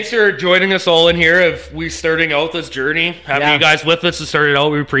 no, thanks for joining us all in here. If we starting out this journey, having Yeah. you guys with us to start it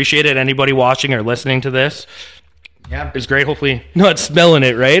out, we appreciate it. Anybody watching or listening to this Yeah. is great. Hopefully, not smelling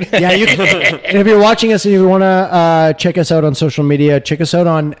it, right? Yeah, you can, and if you're watching us and you want to check us out on social media, check us out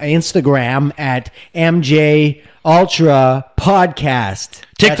on Instagram at MJ Ultra Podcast.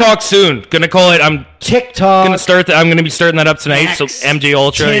 TikTok soon. Gonna call it. I'm TikTok, gonna start. I'm gonna be starting that up tonight. So X, MJ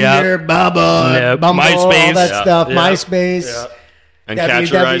Ultra, Tinder, yeah. Bubba, Yeah, Bumble, MySpace. all that Yeah. stuff. Yeah. MySpace. Yeah. And Catch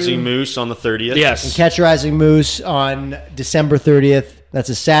a www. Rising Moose on the 30th. Yes. Catch a Rising Moose on December 30th. That's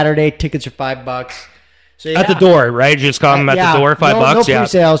a Saturday. Tickets are $5. So At the door, right? Just come at the door, $5. No Yeah.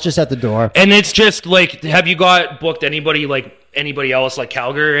 pre-sales, just at the door. And it's just like, have you got booked anybody else like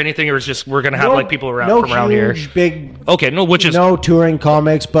Calgary or anything, or is just we're gonna have like people around no from around here? huge, big, Okay, no, which is no touring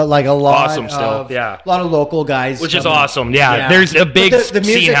comics, but like a lot Awesome still, of, yeah. a lot of local guys, which is coming. awesome. Yeah, Yeah. there's a But big the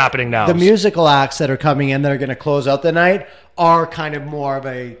scene happening now. The musical acts that are coming in that are going to close out the night are kind of more of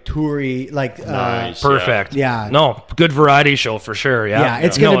a toury, like Nice. Perfect. Yeah. No, good variety show for sure. Yeah. yeah,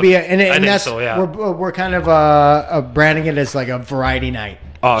 it's going to No, be, and I think that's so, yeah. we're kind of branding it as like a variety night.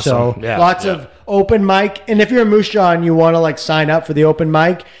 Awesome, So yeah, lots of open mic, and if you're a Moose Jaw and you want to like sign up for the open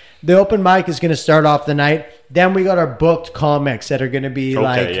mic is going to start off the night. Then we got our booked comics that are going to be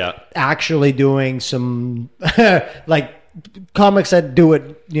actually doing some like comics that do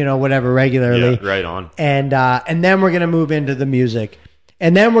it, whatever regularly. Yeah, right on. And then we're gonna move into the music.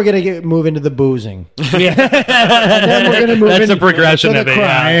 And then we're gonna move into the boozing. Yeah. And then we're gonna move That's into the progression the of it.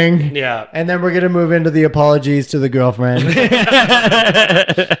 crying. Yeah. And then we're gonna move into the apologies to the girlfriend.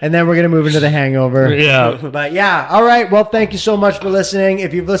 And then we're gonna move into the hangover. Yeah. But yeah, all right. Well, thank you so much for listening.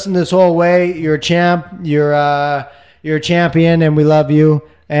 If you've listened this whole way, you're a champ. You're a champion, and we love you.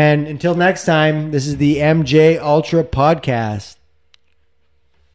 And until next time, this is the MJ Ultra Podcast.